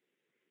their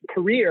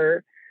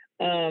career,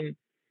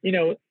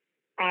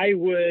 I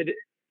would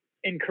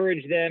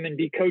encourage them and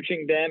be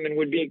coaching them and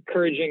would be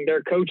encouraging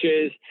their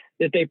coaches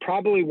that they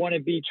probably want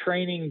to be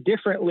training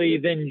differently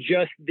than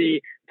just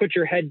the put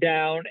your head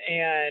down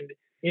and,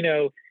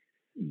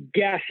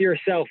 gas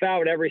yourself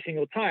out every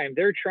single time.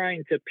 They're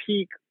trying to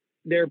peak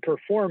their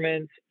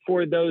performance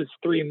for those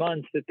 3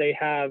 months that they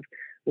have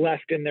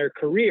left in their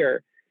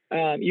career.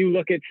 You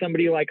look at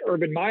somebody like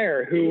Urban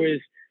Meyer, who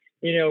is,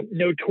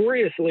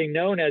 notoriously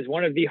known as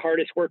one of the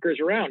hardest workers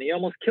around. He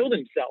almost killed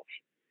himself.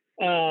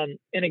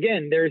 And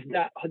again,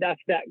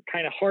 that's that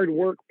kind of hard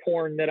work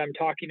porn that I'm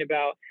talking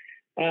about,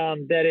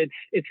 that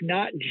it's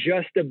not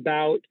just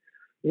about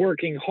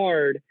working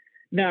hard.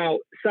 Now,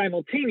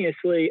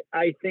 simultaneously,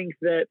 I think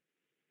that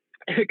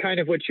kind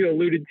of what you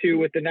alluded to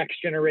with the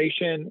next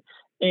generation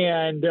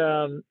and,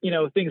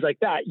 things like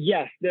that.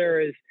 Yes,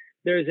 there's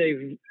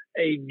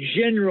a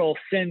general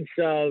sense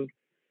of,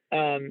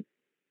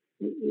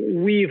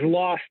 we've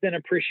lost an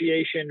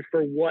appreciation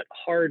for what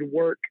hard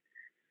work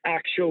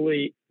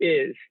actually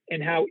is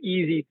and how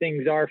easy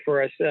things are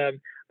for us.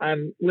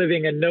 I'm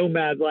living a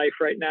nomad life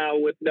right now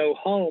with no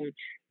home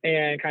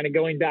and kind of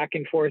going back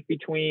and forth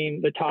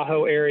between the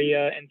Tahoe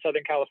area and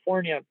Southern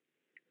California.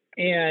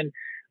 And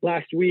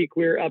last week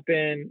we were up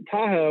in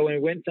Tahoe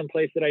and went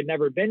someplace that I'd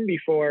never been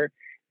before.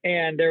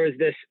 And there was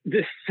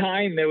this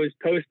sign that was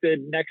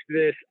posted next to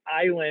this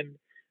island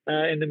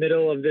in the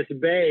middle of this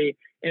bay.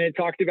 And it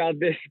talked about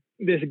this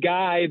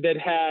guy that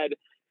had,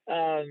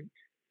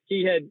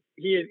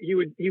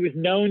 he was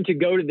known to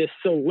go to this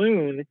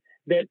saloon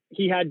that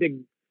he had to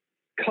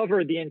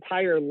cover the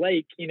entire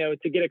lake,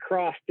 to get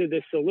across to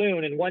this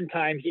saloon. And one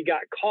time he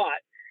got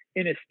caught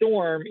in a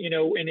storm,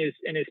 in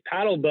his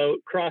paddle boat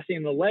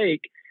crossing the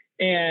lake,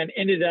 and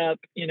ended up,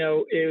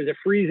 it was a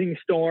freezing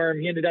storm.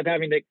 He ended up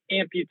having to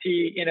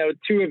amputee,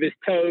 2 of his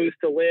toes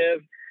to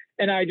live.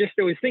 And I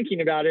was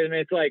thinking about it, and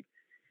it's like,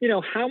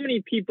 how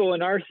many people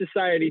in our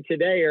society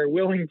today are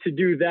willing to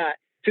do that,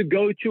 to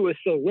go to a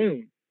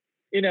saloon,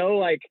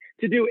 like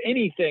to do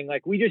anything?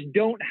 Like, we just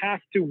don't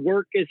have to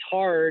work as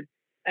hard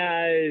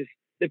as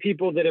the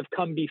people that have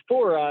come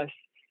before us.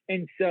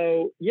 And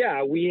so,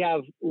 yeah, we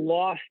have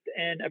lost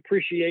an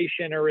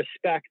appreciation or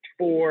respect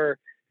for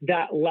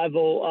that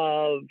level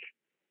of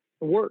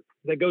work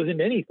that goes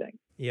into anything.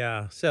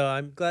 Yeah. So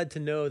I'm glad to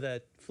know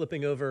that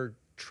flipping over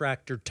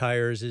tractor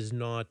tires is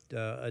not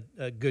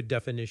a good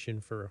definition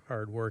for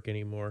hard work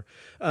anymore.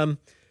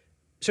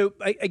 So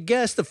I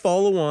guess the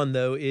follow on,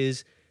 though,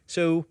 is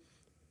so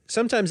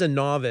sometimes a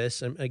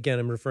novice, and again,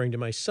 I'm referring to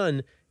my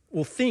son,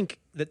 will think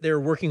that they're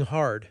working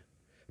hard,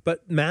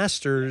 but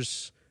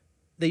masters,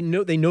 they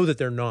know that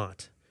they're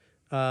not.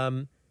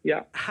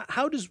 Yeah.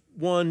 How does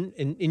one,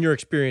 in your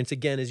experience,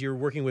 again, as you're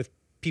working with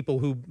people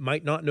who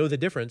might not know the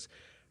difference,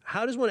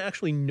 how does one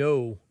actually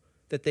know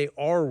that they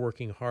are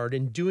working hard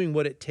and doing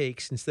what it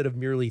takes instead of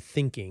merely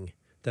thinking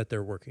that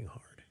they're working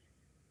hard?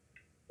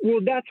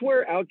 Well, that's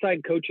where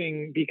outside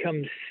coaching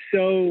becomes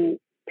so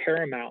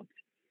paramount,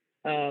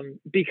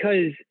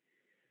 because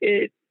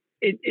it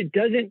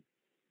doesn't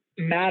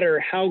matter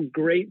how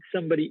great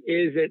somebody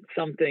is at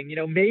something,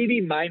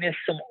 maybe minus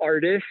some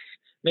artists,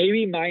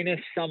 maybe minus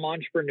some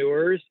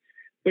entrepreneurs.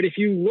 But if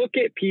you look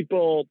at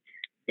people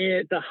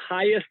at the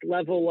highest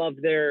level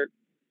of their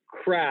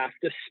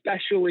craft,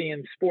 especially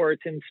in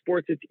sports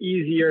it's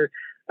easier,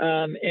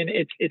 and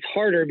it's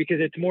harder because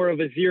it's more of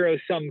a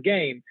zero-sum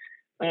game.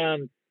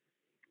 In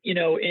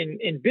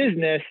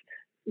business,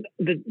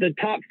 the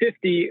top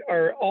 50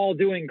 are all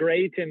doing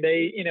great, and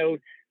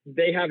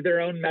they have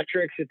their own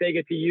metrics that they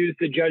get to use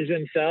to judge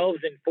themselves.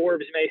 And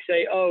Forbes may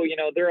say, oh,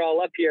 they're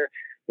all up here.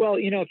 Well,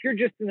 if you're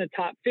just in the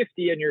top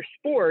 50 in your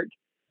sport,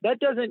 that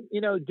doesn't,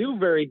 do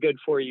very good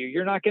for you.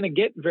 You're not going to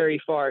get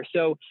very far.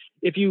 So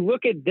if you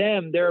look at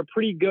them, they're a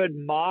pretty good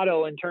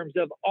model in terms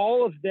of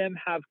all of them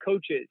have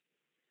coaches.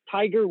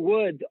 Tiger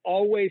Woods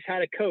always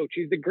had a coach.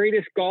 He's the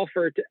greatest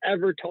golfer to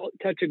ever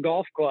touch a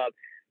golf club,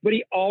 but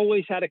he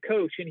always had a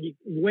coach, and he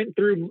went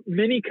through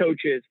many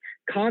coaches,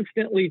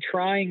 constantly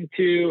trying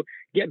to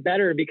get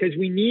better, because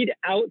we need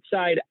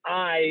outside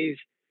eyes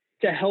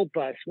to help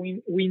us.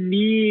 We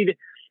need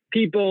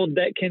people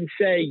that can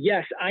say,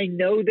 yes, I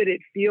know that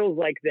it feels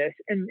like this.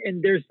 And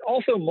there's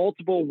also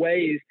multiple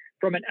ways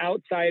from an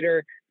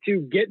outsider to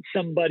get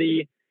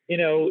somebody,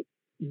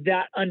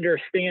 that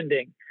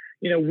understanding.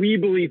 We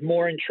believe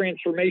more in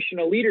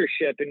transformational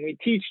leadership, and we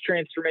teach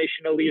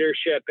transformational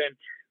leadership and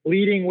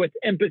leading with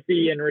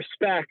empathy and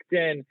respect,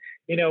 and,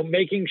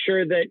 making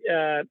sure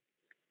that,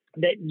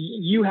 that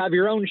you have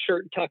your own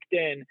shirt tucked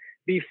in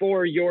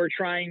before you're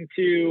trying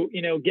to,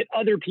 get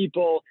other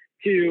people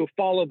to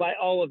follow by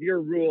all of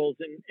your rules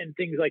and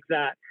things like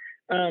that.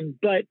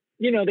 But,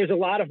 there's a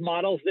lot of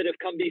models that have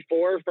come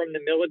before from the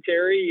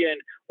military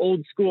and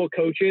old school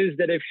coaches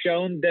that have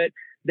shown that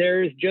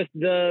there's just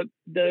the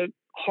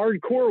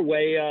hardcore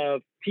way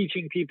of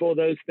teaching people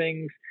those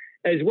things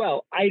as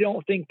well. I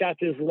don't think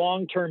that's as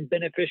long-term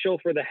beneficial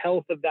for the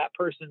health of that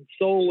person's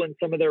soul and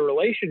some of their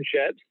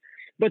relationships,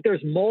 but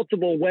there's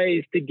multiple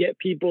ways to get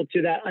people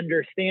to that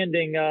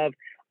understanding of,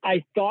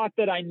 I thought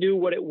that I knew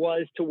what it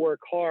was to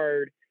work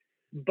hard,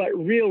 but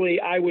really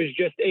I was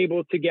just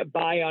able to get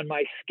by on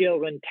my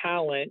skill and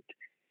talent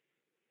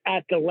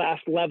at the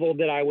last level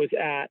that I was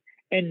at.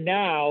 And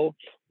now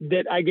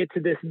that I get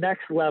to this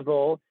next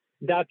level,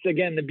 that's,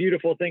 again, the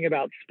beautiful thing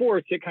about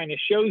sports. It kind of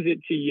shows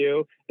it to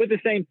you, but the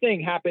same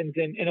thing happens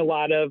in a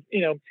lot of,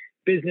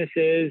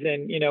 businesses.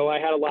 And, I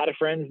had a lot of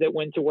friends that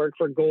went to work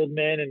for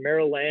Goldman and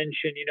Merrill Lynch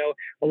and,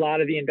 a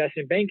lot of the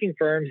investment banking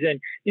firms. And,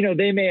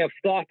 they may have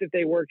thought that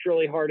they worked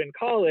really hard in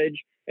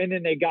college, and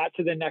then they got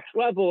to the next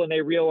level and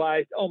they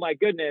realized, oh my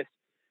goodness,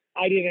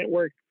 I didn't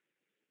work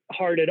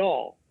hard at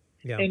all.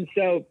 Yeah. And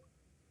so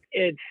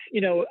it's,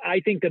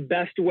 I think the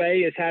best way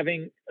is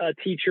having a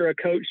teacher, a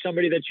coach,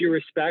 somebody that you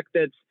respect,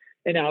 that's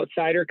an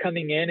outsider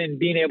coming in and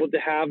being able to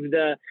have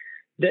the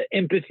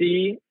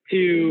empathy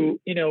to,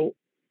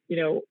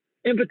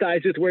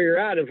 empathize with where you're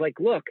at, of like,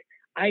 look,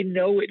 I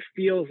know it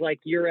feels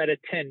like you're at a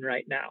 10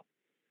 right now,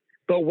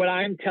 but what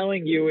I'm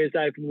telling you is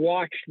I've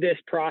watched this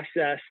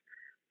process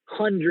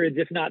hundreds,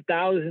 if not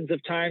thousands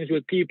of times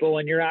with people,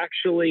 and you're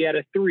actually at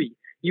a 3.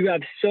 You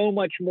have so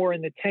much more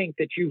in the tank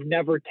that you've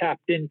never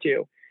tapped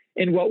into.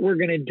 And what we're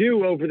going to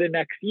do over the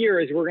next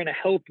year is we're going to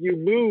help you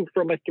move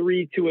from a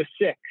 3 to a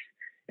 6.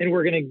 And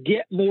we're going to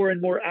get more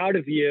and more out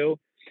of you.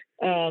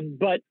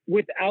 But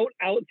without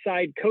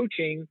outside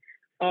coaching,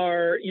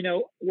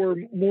 we're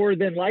more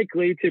than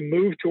likely to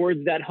move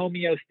towards that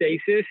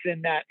homeostasis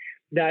and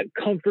that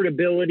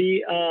comfortability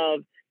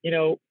of,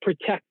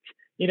 protect,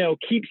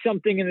 keep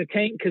something in the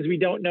tank because we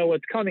don't know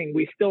what's coming.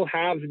 We still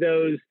have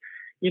those,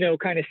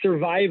 kind of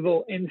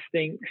survival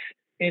instincts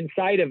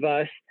inside of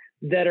us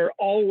that are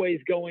always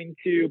going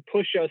to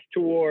push us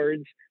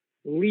towards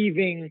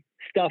leaving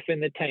stuff in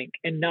the tank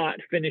and not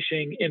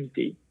finishing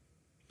empty.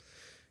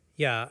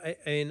 Yeah.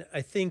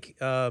 I think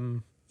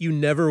you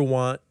never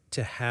want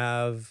to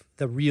have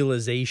the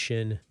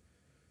realization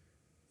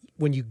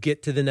when you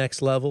get to the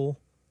next level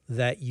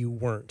that you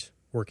weren't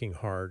working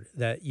hard,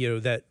 that,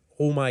 that,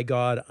 oh my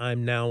God,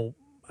 I'm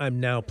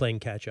now playing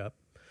catch up.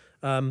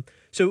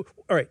 So,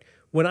 all right.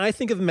 When I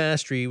think of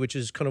mastery, which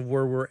is kind of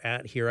where we're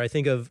at here, I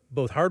think of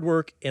both hard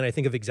work and I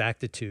think of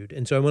exactitude.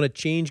 And so I want to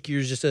change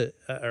gears just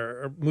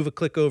or move a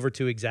click over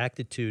to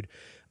exactitude.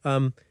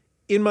 In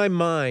my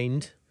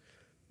mind,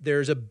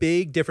 there's a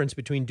big difference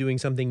between doing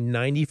something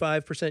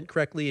 95%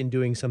 correctly and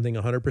doing something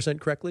 100%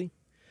 correctly.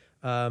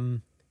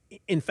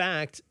 In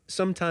fact,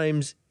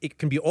 sometimes it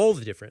can be all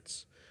the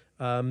difference.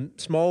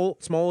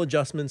 Small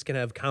adjustments can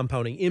have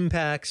compounding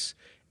impacts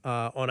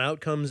on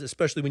outcomes,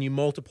 especially when you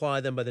multiply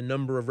them by the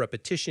number of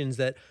repetitions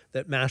that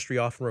mastery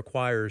often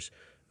requires.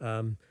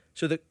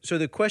 So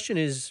the question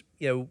is,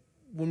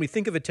 when we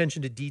think of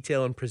attention to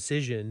detail and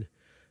precision,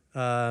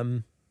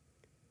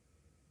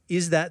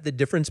 is that the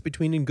difference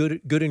between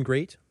good and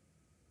great?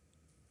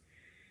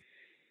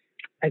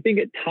 I think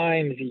at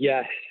times,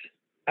 yes.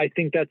 I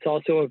think that's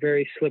also a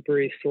very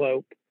slippery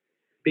slope,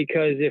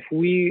 because if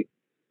you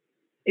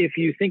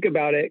think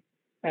about it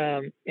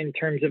in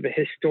terms of a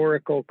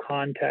historical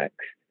context,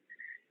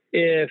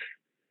 if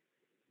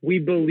we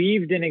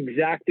believed in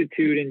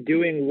exactitude and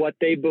doing what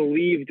they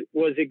believed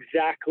was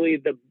exactly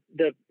the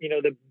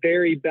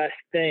very best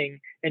thing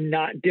and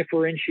not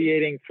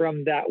differentiating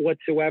from that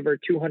whatsoever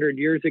 200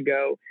 years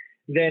ago,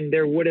 then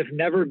there would have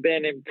never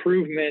been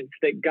improvements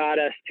that got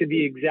us to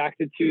the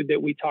exactitude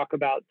that we talk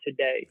about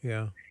today.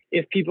 Yeah.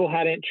 If people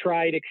hadn't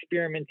tried,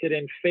 experimented,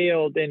 and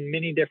failed in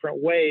many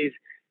different ways,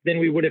 then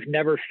we would have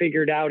never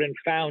figured out and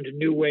found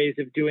new ways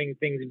of doing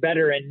things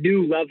better and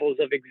new levels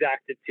of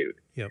exactitude.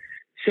 Yep.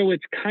 So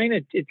it's kind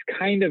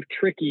of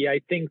tricky.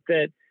 I think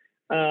that,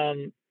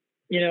 and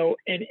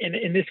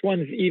this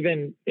one's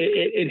even,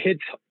 it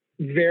hits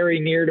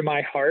very near to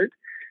my heart,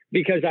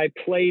 because I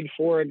played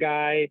for a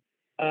guy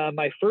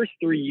my first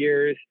 3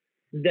 years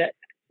that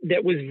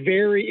was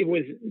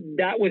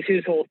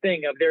his whole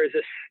thing of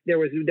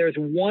there's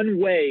one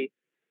way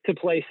to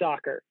play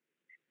soccer,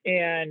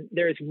 and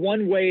there's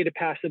one way to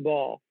pass a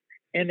ball,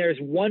 and there's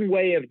one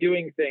way of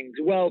doing things.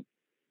 Well,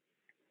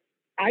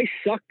 I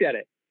sucked at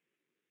it.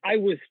 I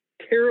was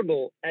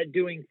terrible at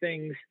doing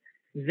things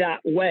that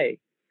way.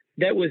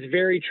 That was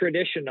very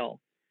traditional.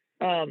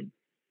 I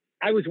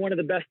was one of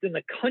the best in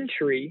the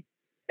country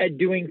at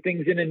doing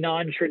things in a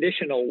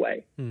non-traditional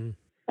way. Mm.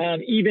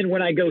 Even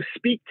when I go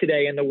speak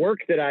today and the work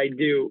that I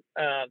do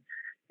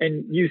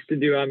and used to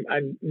do,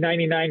 I'm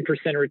 99%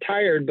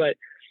 retired, but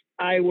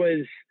I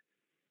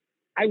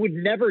would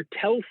never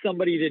tell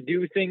somebody to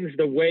do things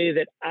the way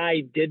that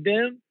I did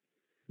them.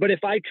 But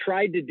if I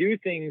tried to do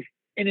things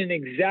in an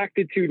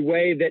exactitude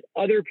way that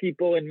other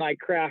people in my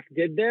craft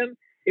did them,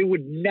 it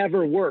would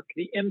never work.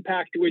 The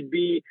impact would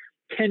be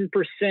 10%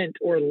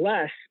 or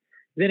less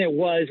than it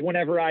was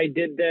whenever I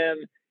did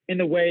them in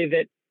the way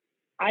that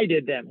I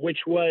did them, which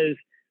was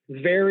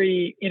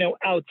very,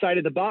 outside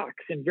of the box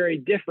and very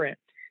different.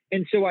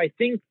 And so I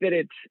think that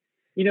it's,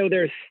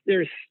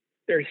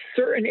 there's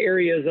certain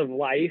areas of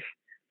life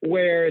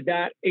where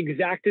that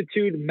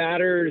exactitude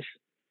matters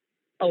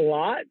a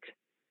lot.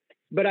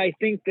 But I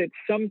think that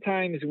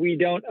sometimes we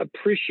don't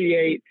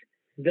appreciate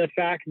the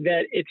fact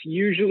that it's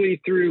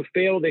usually through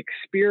failed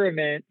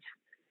experiments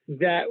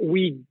that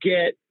we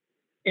get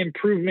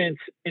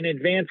improvements and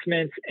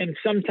advancements. And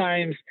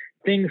sometimes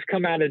things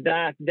come out of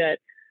that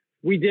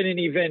we didn't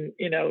even,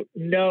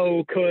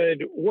 know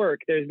could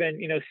work. There's been,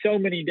 so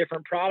many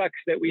different products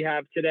that we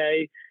have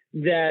today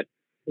that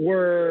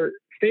were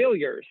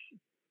failures.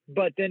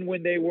 But then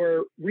when they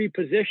were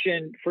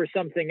repositioned for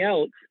something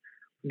else,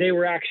 they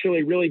were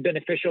actually really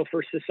beneficial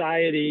for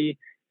society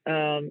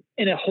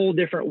in a whole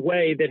different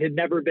way that had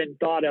never been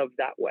thought of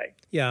that way.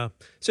 Yeah.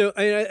 So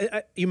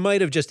you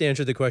might have just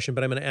answered the question,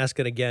 but I'm going to ask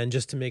it again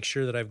just to make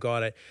sure that I've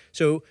got it.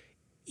 So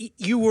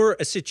you were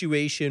a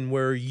situation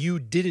where you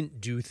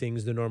didn't do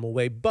things the normal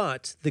way,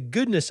 but the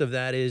goodness of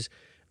that is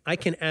I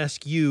can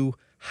ask you,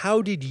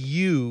 how did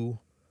you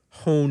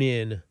hone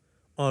in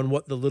on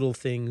what the little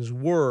things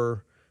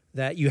were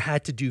that you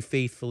had to do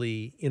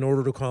faithfully in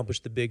order to accomplish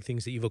the big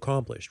things that you've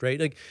accomplished, right?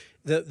 Like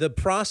the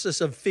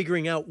process of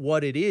figuring out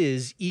what it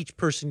is each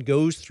person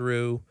goes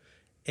through,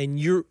 and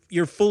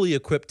you're fully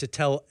equipped to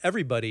tell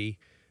everybody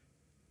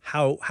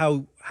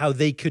how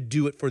they could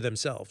do it for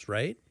themselves,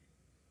 right?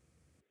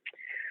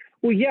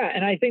 Well, yeah,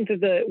 and I think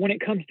that when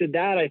it comes to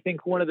that, I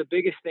think one of the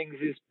biggest things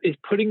is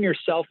putting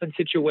yourself in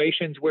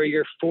situations where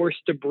you're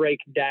forced to break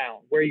down,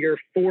 where you're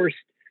forced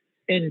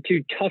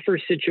into tougher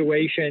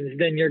situations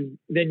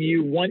than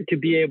you want to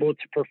be able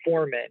to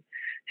perform in.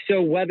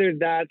 So whether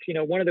that's,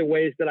 one of the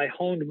ways that I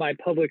honed my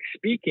public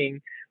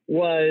speaking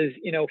was,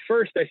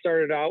 first I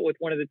started out with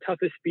one of the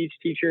toughest speech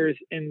teachers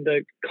in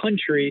the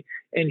country,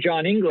 and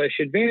John English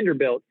at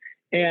Vanderbilt.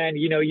 And,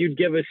 you'd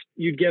give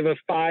a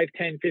 5,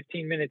 10,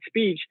 15-minute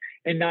speech.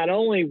 And not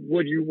only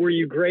were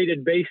you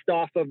graded based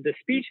off of the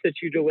speech that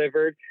you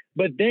delivered,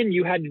 but then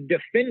you had to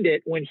defend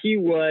it when he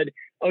would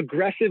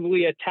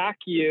aggressively attack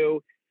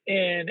you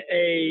in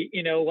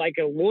like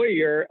a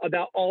lawyer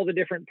about all the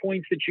different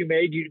points that you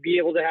made. You'd be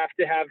able to have,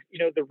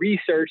 the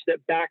research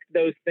that backed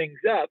those things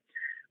up.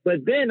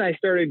 But then I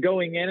started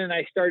going in and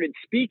I started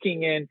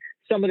speaking in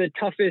some of the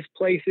toughest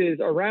places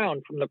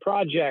around, from the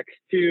projects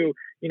to,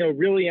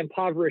 really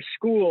impoverished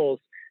schools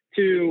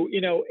to,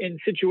 in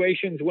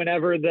situations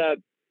whenever the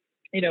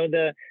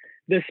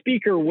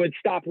speaker would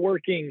stop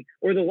working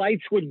or the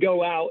lights would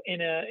go out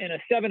in a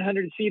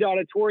 700 seat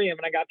auditorium,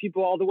 and I got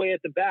people all the way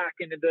at the back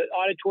and the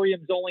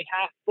auditorium's only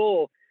half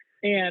full,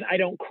 and I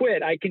don't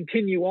quit. I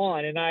continue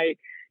on. And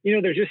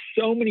there's just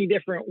so many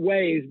different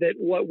ways that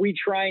what we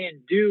try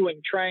and do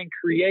and try and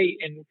create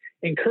and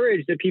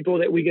encourage the people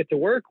that we get to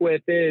work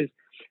with is,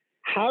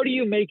 how do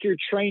you make your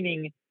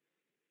training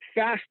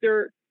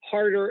faster,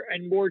 harder,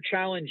 and more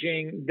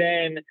challenging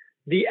than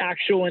the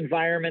actual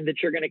environment that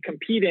you're going to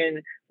compete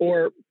in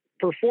or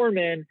perform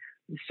in,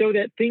 so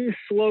that things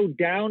slow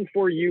down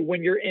for you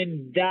when you're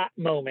in that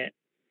moment,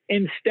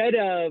 instead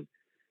of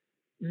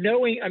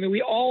knowing,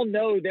 we all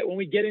know that when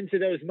we get into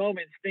those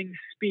moments, things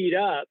speed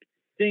up,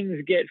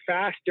 things get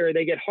faster,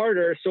 they get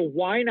harder. So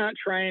why not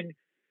try and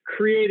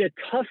create a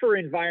tougher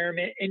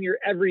environment in your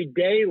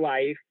everyday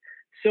life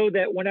so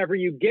that whenever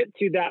you get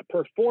to that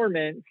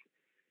performance,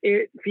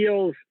 it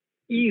feels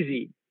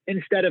easy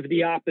instead of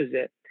the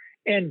opposite?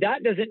 And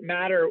that doesn't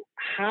matter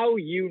how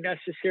you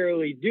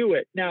necessarily do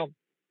it. Now,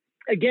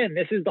 again,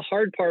 this is the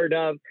hard part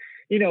of,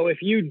 if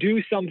you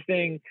do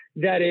something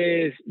that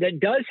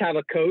does have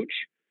a coach,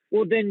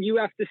 well, then you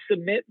have to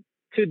submit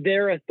to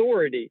their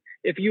authority.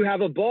 If you have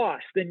a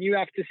boss, then you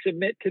have to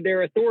submit to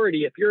their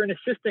authority. If you're an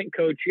assistant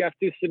coach, you have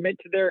to submit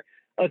to their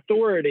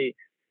authority.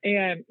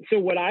 And so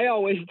what I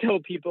always tell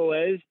people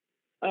is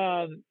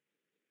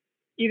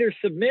either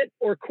submit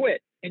or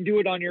quit and do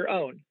it on your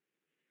own.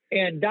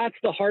 And that's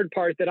the hard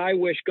part that I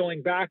wish,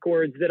 going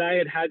backwards, that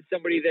I had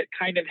somebody that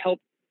kind of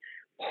helped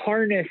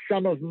harness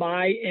some of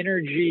my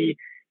energy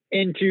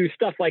into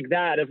stuff like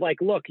that, of like,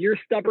 look, your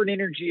stubborn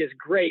energy is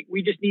great.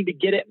 We just need to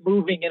get it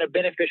moving in a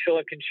beneficial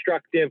and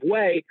constructive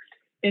way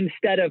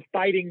instead of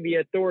fighting the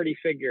authority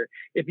figure.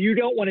 If you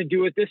don't want to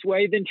do it this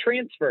way, then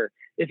transfer.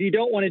 If you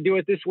don't want to do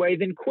it this way,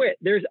 then quit.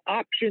 There's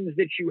options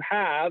that you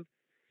have,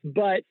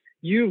 but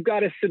you've got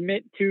to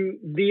submit to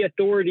the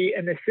authority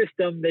and the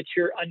system that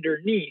you're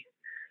underneath.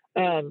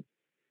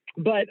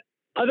 But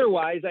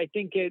otherwise, I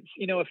think it's,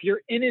 if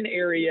you're in an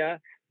area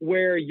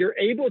where you're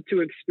able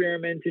to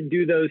experiment and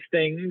do those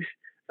things,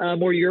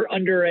 or you're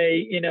under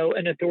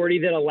an authority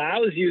that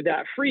allows you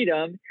that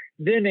freedom,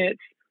 then it's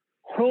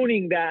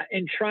honing that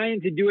and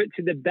trying to do it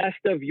to the best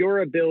of your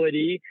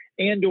ability,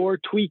 and or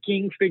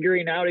tweaking,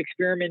 figuring out,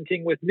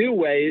 experimenting with new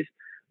ways.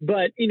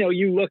 But,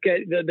 you look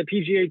at the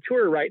PGA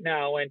Tour right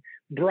now, and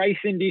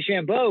Bryson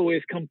DeChambeau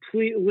is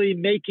completely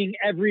making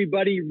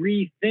everybody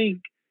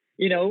rethink,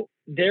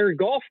 their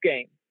golf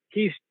game.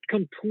 He's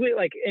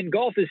and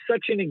golf is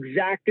such an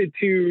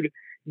exactitude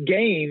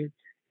game.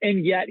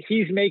 And yet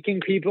he's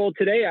making people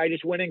today. I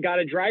just went and got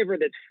a driver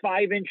that's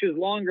 5 inches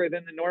longer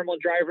than the normal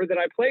driver that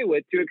I play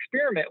with to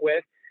experiment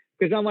with.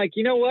 Because I'm like,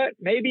 you know what?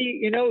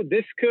 Maybe,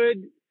 this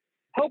could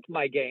help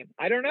my game.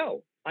 I don't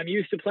know. I'm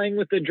used to playing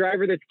with the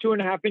driver that's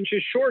 2.5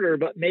 inches shorter,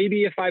 but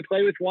maybe if I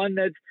play with one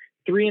that's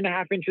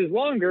 3.5 inches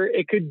longer,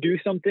 it could do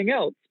something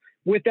else.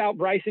 Without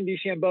Bryson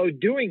DeChambeau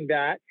doing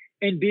that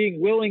and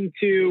being willing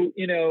to,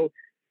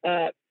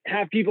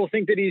 have people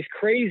think that he's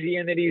crazy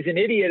and that he's an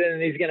idiot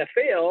and he's going to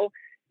fail,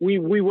 we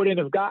wouldn't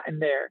have gotten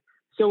there.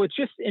 So it's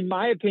just, in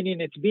my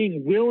opinion, it's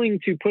being willing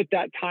to put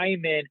that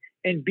time in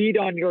and beat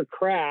on your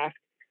craft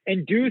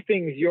and do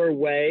things your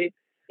way,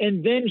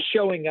 and then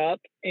showing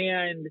up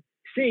and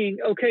seeing,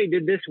 okay,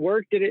 did this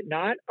work? Did it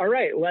not? All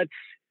right,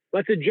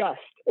 let's adjust.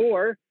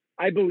 Or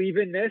I believe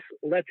in this.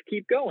 Let's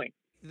keep going.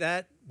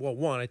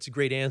 One, it's a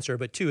great answer,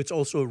 but two, it's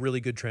also a really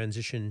good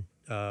transition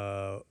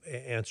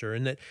answer.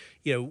 And that,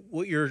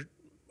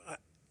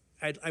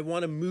 I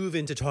want to move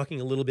into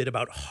talking a little bit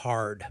about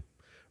hard,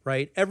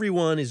 right?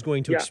 Everyone is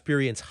going to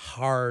experience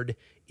hard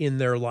in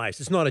their lives.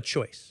 It's not a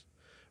choice,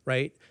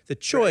 right? The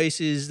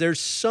choice is there's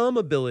some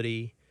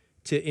ability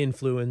to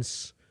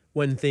influence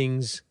when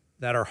things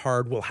that are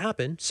hard will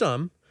happen.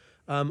 Some.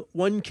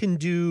 One can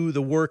do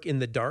the work in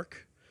the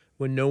dark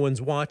when no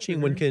one's watching.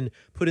 Mm-hmm. One can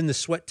put in the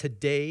sweat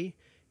today,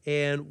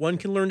 and one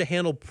can learn to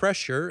handle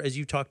pressure, as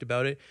you talked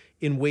about it,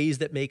 in ways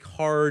that make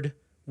hard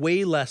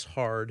way less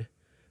hard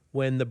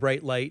when the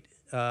bright light,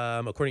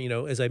 according,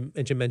 as I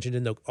mentioned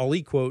in the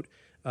Ali quote,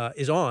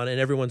 is on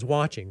and everyone's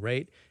watching,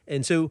 right?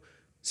 And so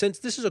since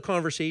this is a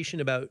conversation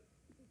about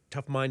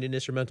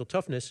tough-mindedness or mental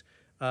toughness,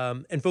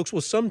 and folks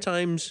will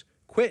sometimes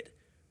quit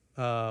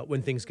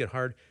when things get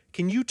hard,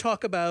 can you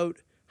talk about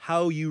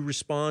how you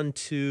respond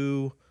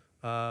to,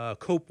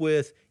 cope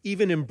with,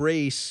 even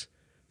embrace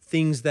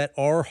things that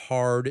are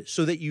hard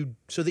so that you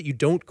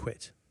don't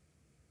quit?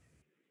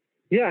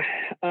 Yeah.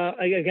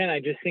 Again, I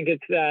just think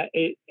it's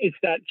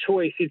that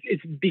choice.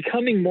 It's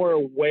becoming more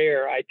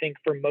aware, I think,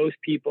 for most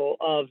people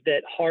of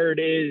that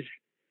hard is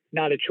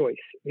not a choice.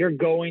 You're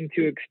going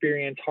to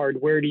experience hard.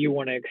 Where do you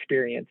want to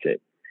experience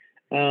it?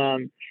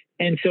 And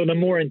so the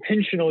more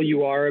intentional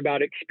you are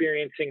about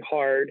experiencing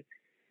hard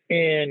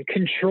in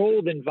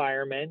controlled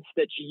environments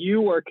that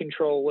you are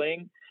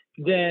controlling,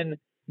 then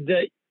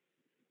the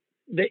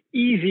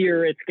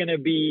easier it's going to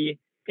be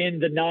in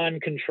the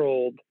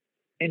non-controlled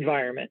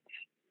environments.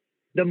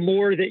 The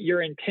more that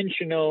you're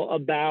intentional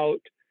about,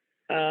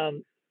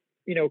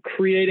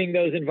 creating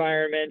those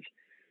environments,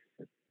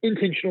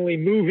 intentionally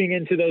moving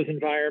into those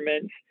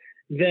environments,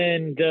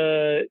 then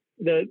the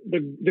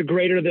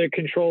greater the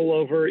control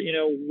over,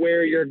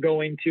 where you're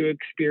going to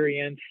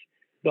experience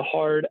the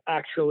hard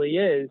actually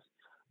is.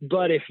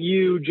 But if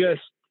you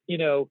just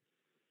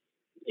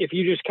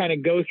kind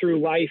of go through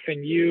life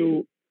and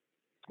you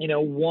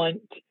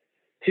want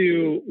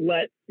to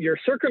let your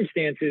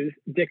circumstances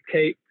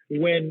dictate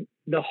when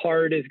the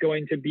hard is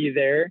going to be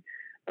there,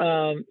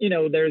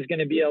 there's going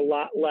to be a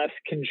lot less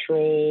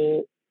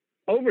control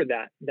over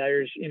that.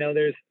 There's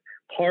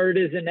hard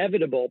is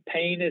inevitable,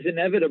 pain is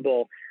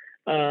inevitable,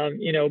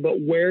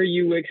 but where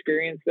you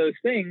experience those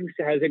things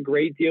has a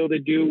great deal to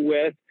do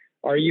with,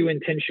 are you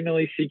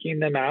intentionally seeking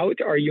them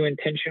out? Are you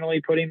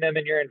intentionally putting them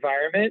in your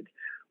environment?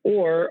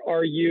 Or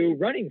are you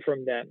running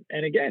from them?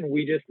 And again,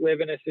 we just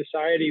live in a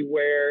society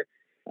where,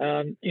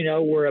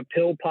 we're a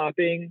pill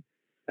popping,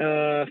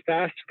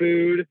 fast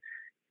food,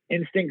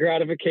 instant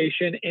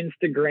gratification,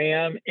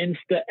 Instagram,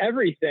 Insta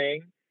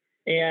everything.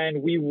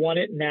 And we want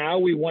it now.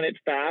 We want it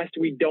fast.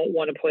 We don't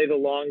want to play the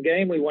long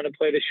game. We want to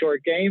play the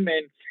short game.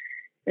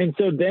 And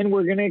so then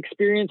we're going to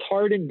experience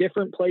hard in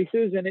different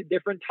places and at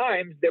different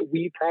times that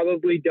we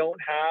probably don't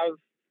have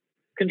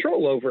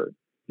control over,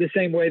 the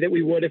same way that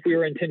we would if we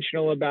were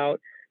intentional about,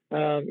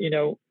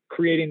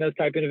 creating those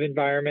type of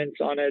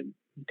environments on a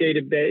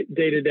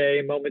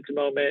day-to-day,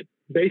 moment-to-moment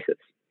basis.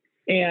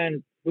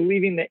 And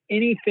believing that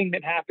anything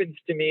that happens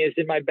to me is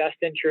in my best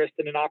interest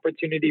and an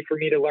opportunity for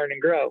me to learn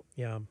and grow.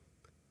 Yeah.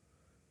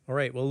 All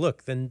right. Well,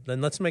 look, then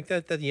let's make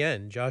that the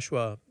end.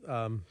 Joshua,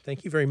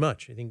 thank you very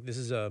much. I think this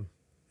is an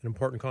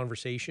important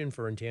conversation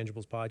for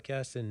Intangibles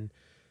podcast, and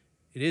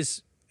it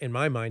is, in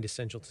my mind,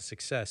 essential to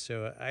success.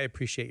 So I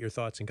appreciate your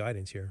thoughts and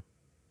guidance here.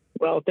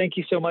 Well, thank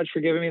you so much for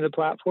giving me the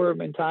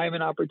platform and time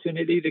and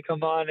opportunity to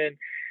come on and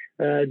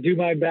do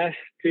my best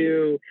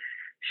to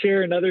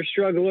share in other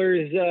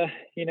strugglers,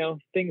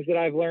 things that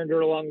I've learned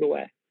along the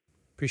way.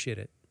 Appreciate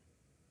it.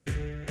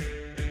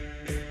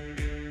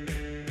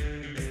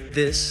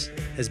 This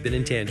has been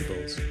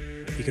Intangibles.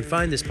 You can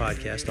find this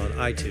podcast on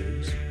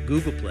iTunes,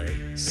 Google Play,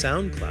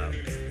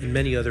 SoundCloud, and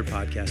many other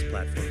podcast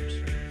platforms.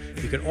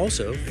 You can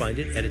also find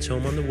it at its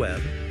home on the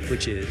web,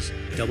 which is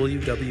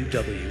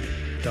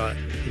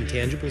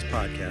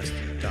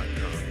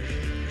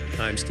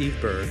www.intangiblespodcast.com. I'm Steve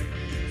Berg.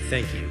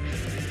 Thank you.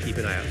 Keep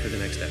an eye out for the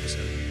next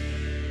episode.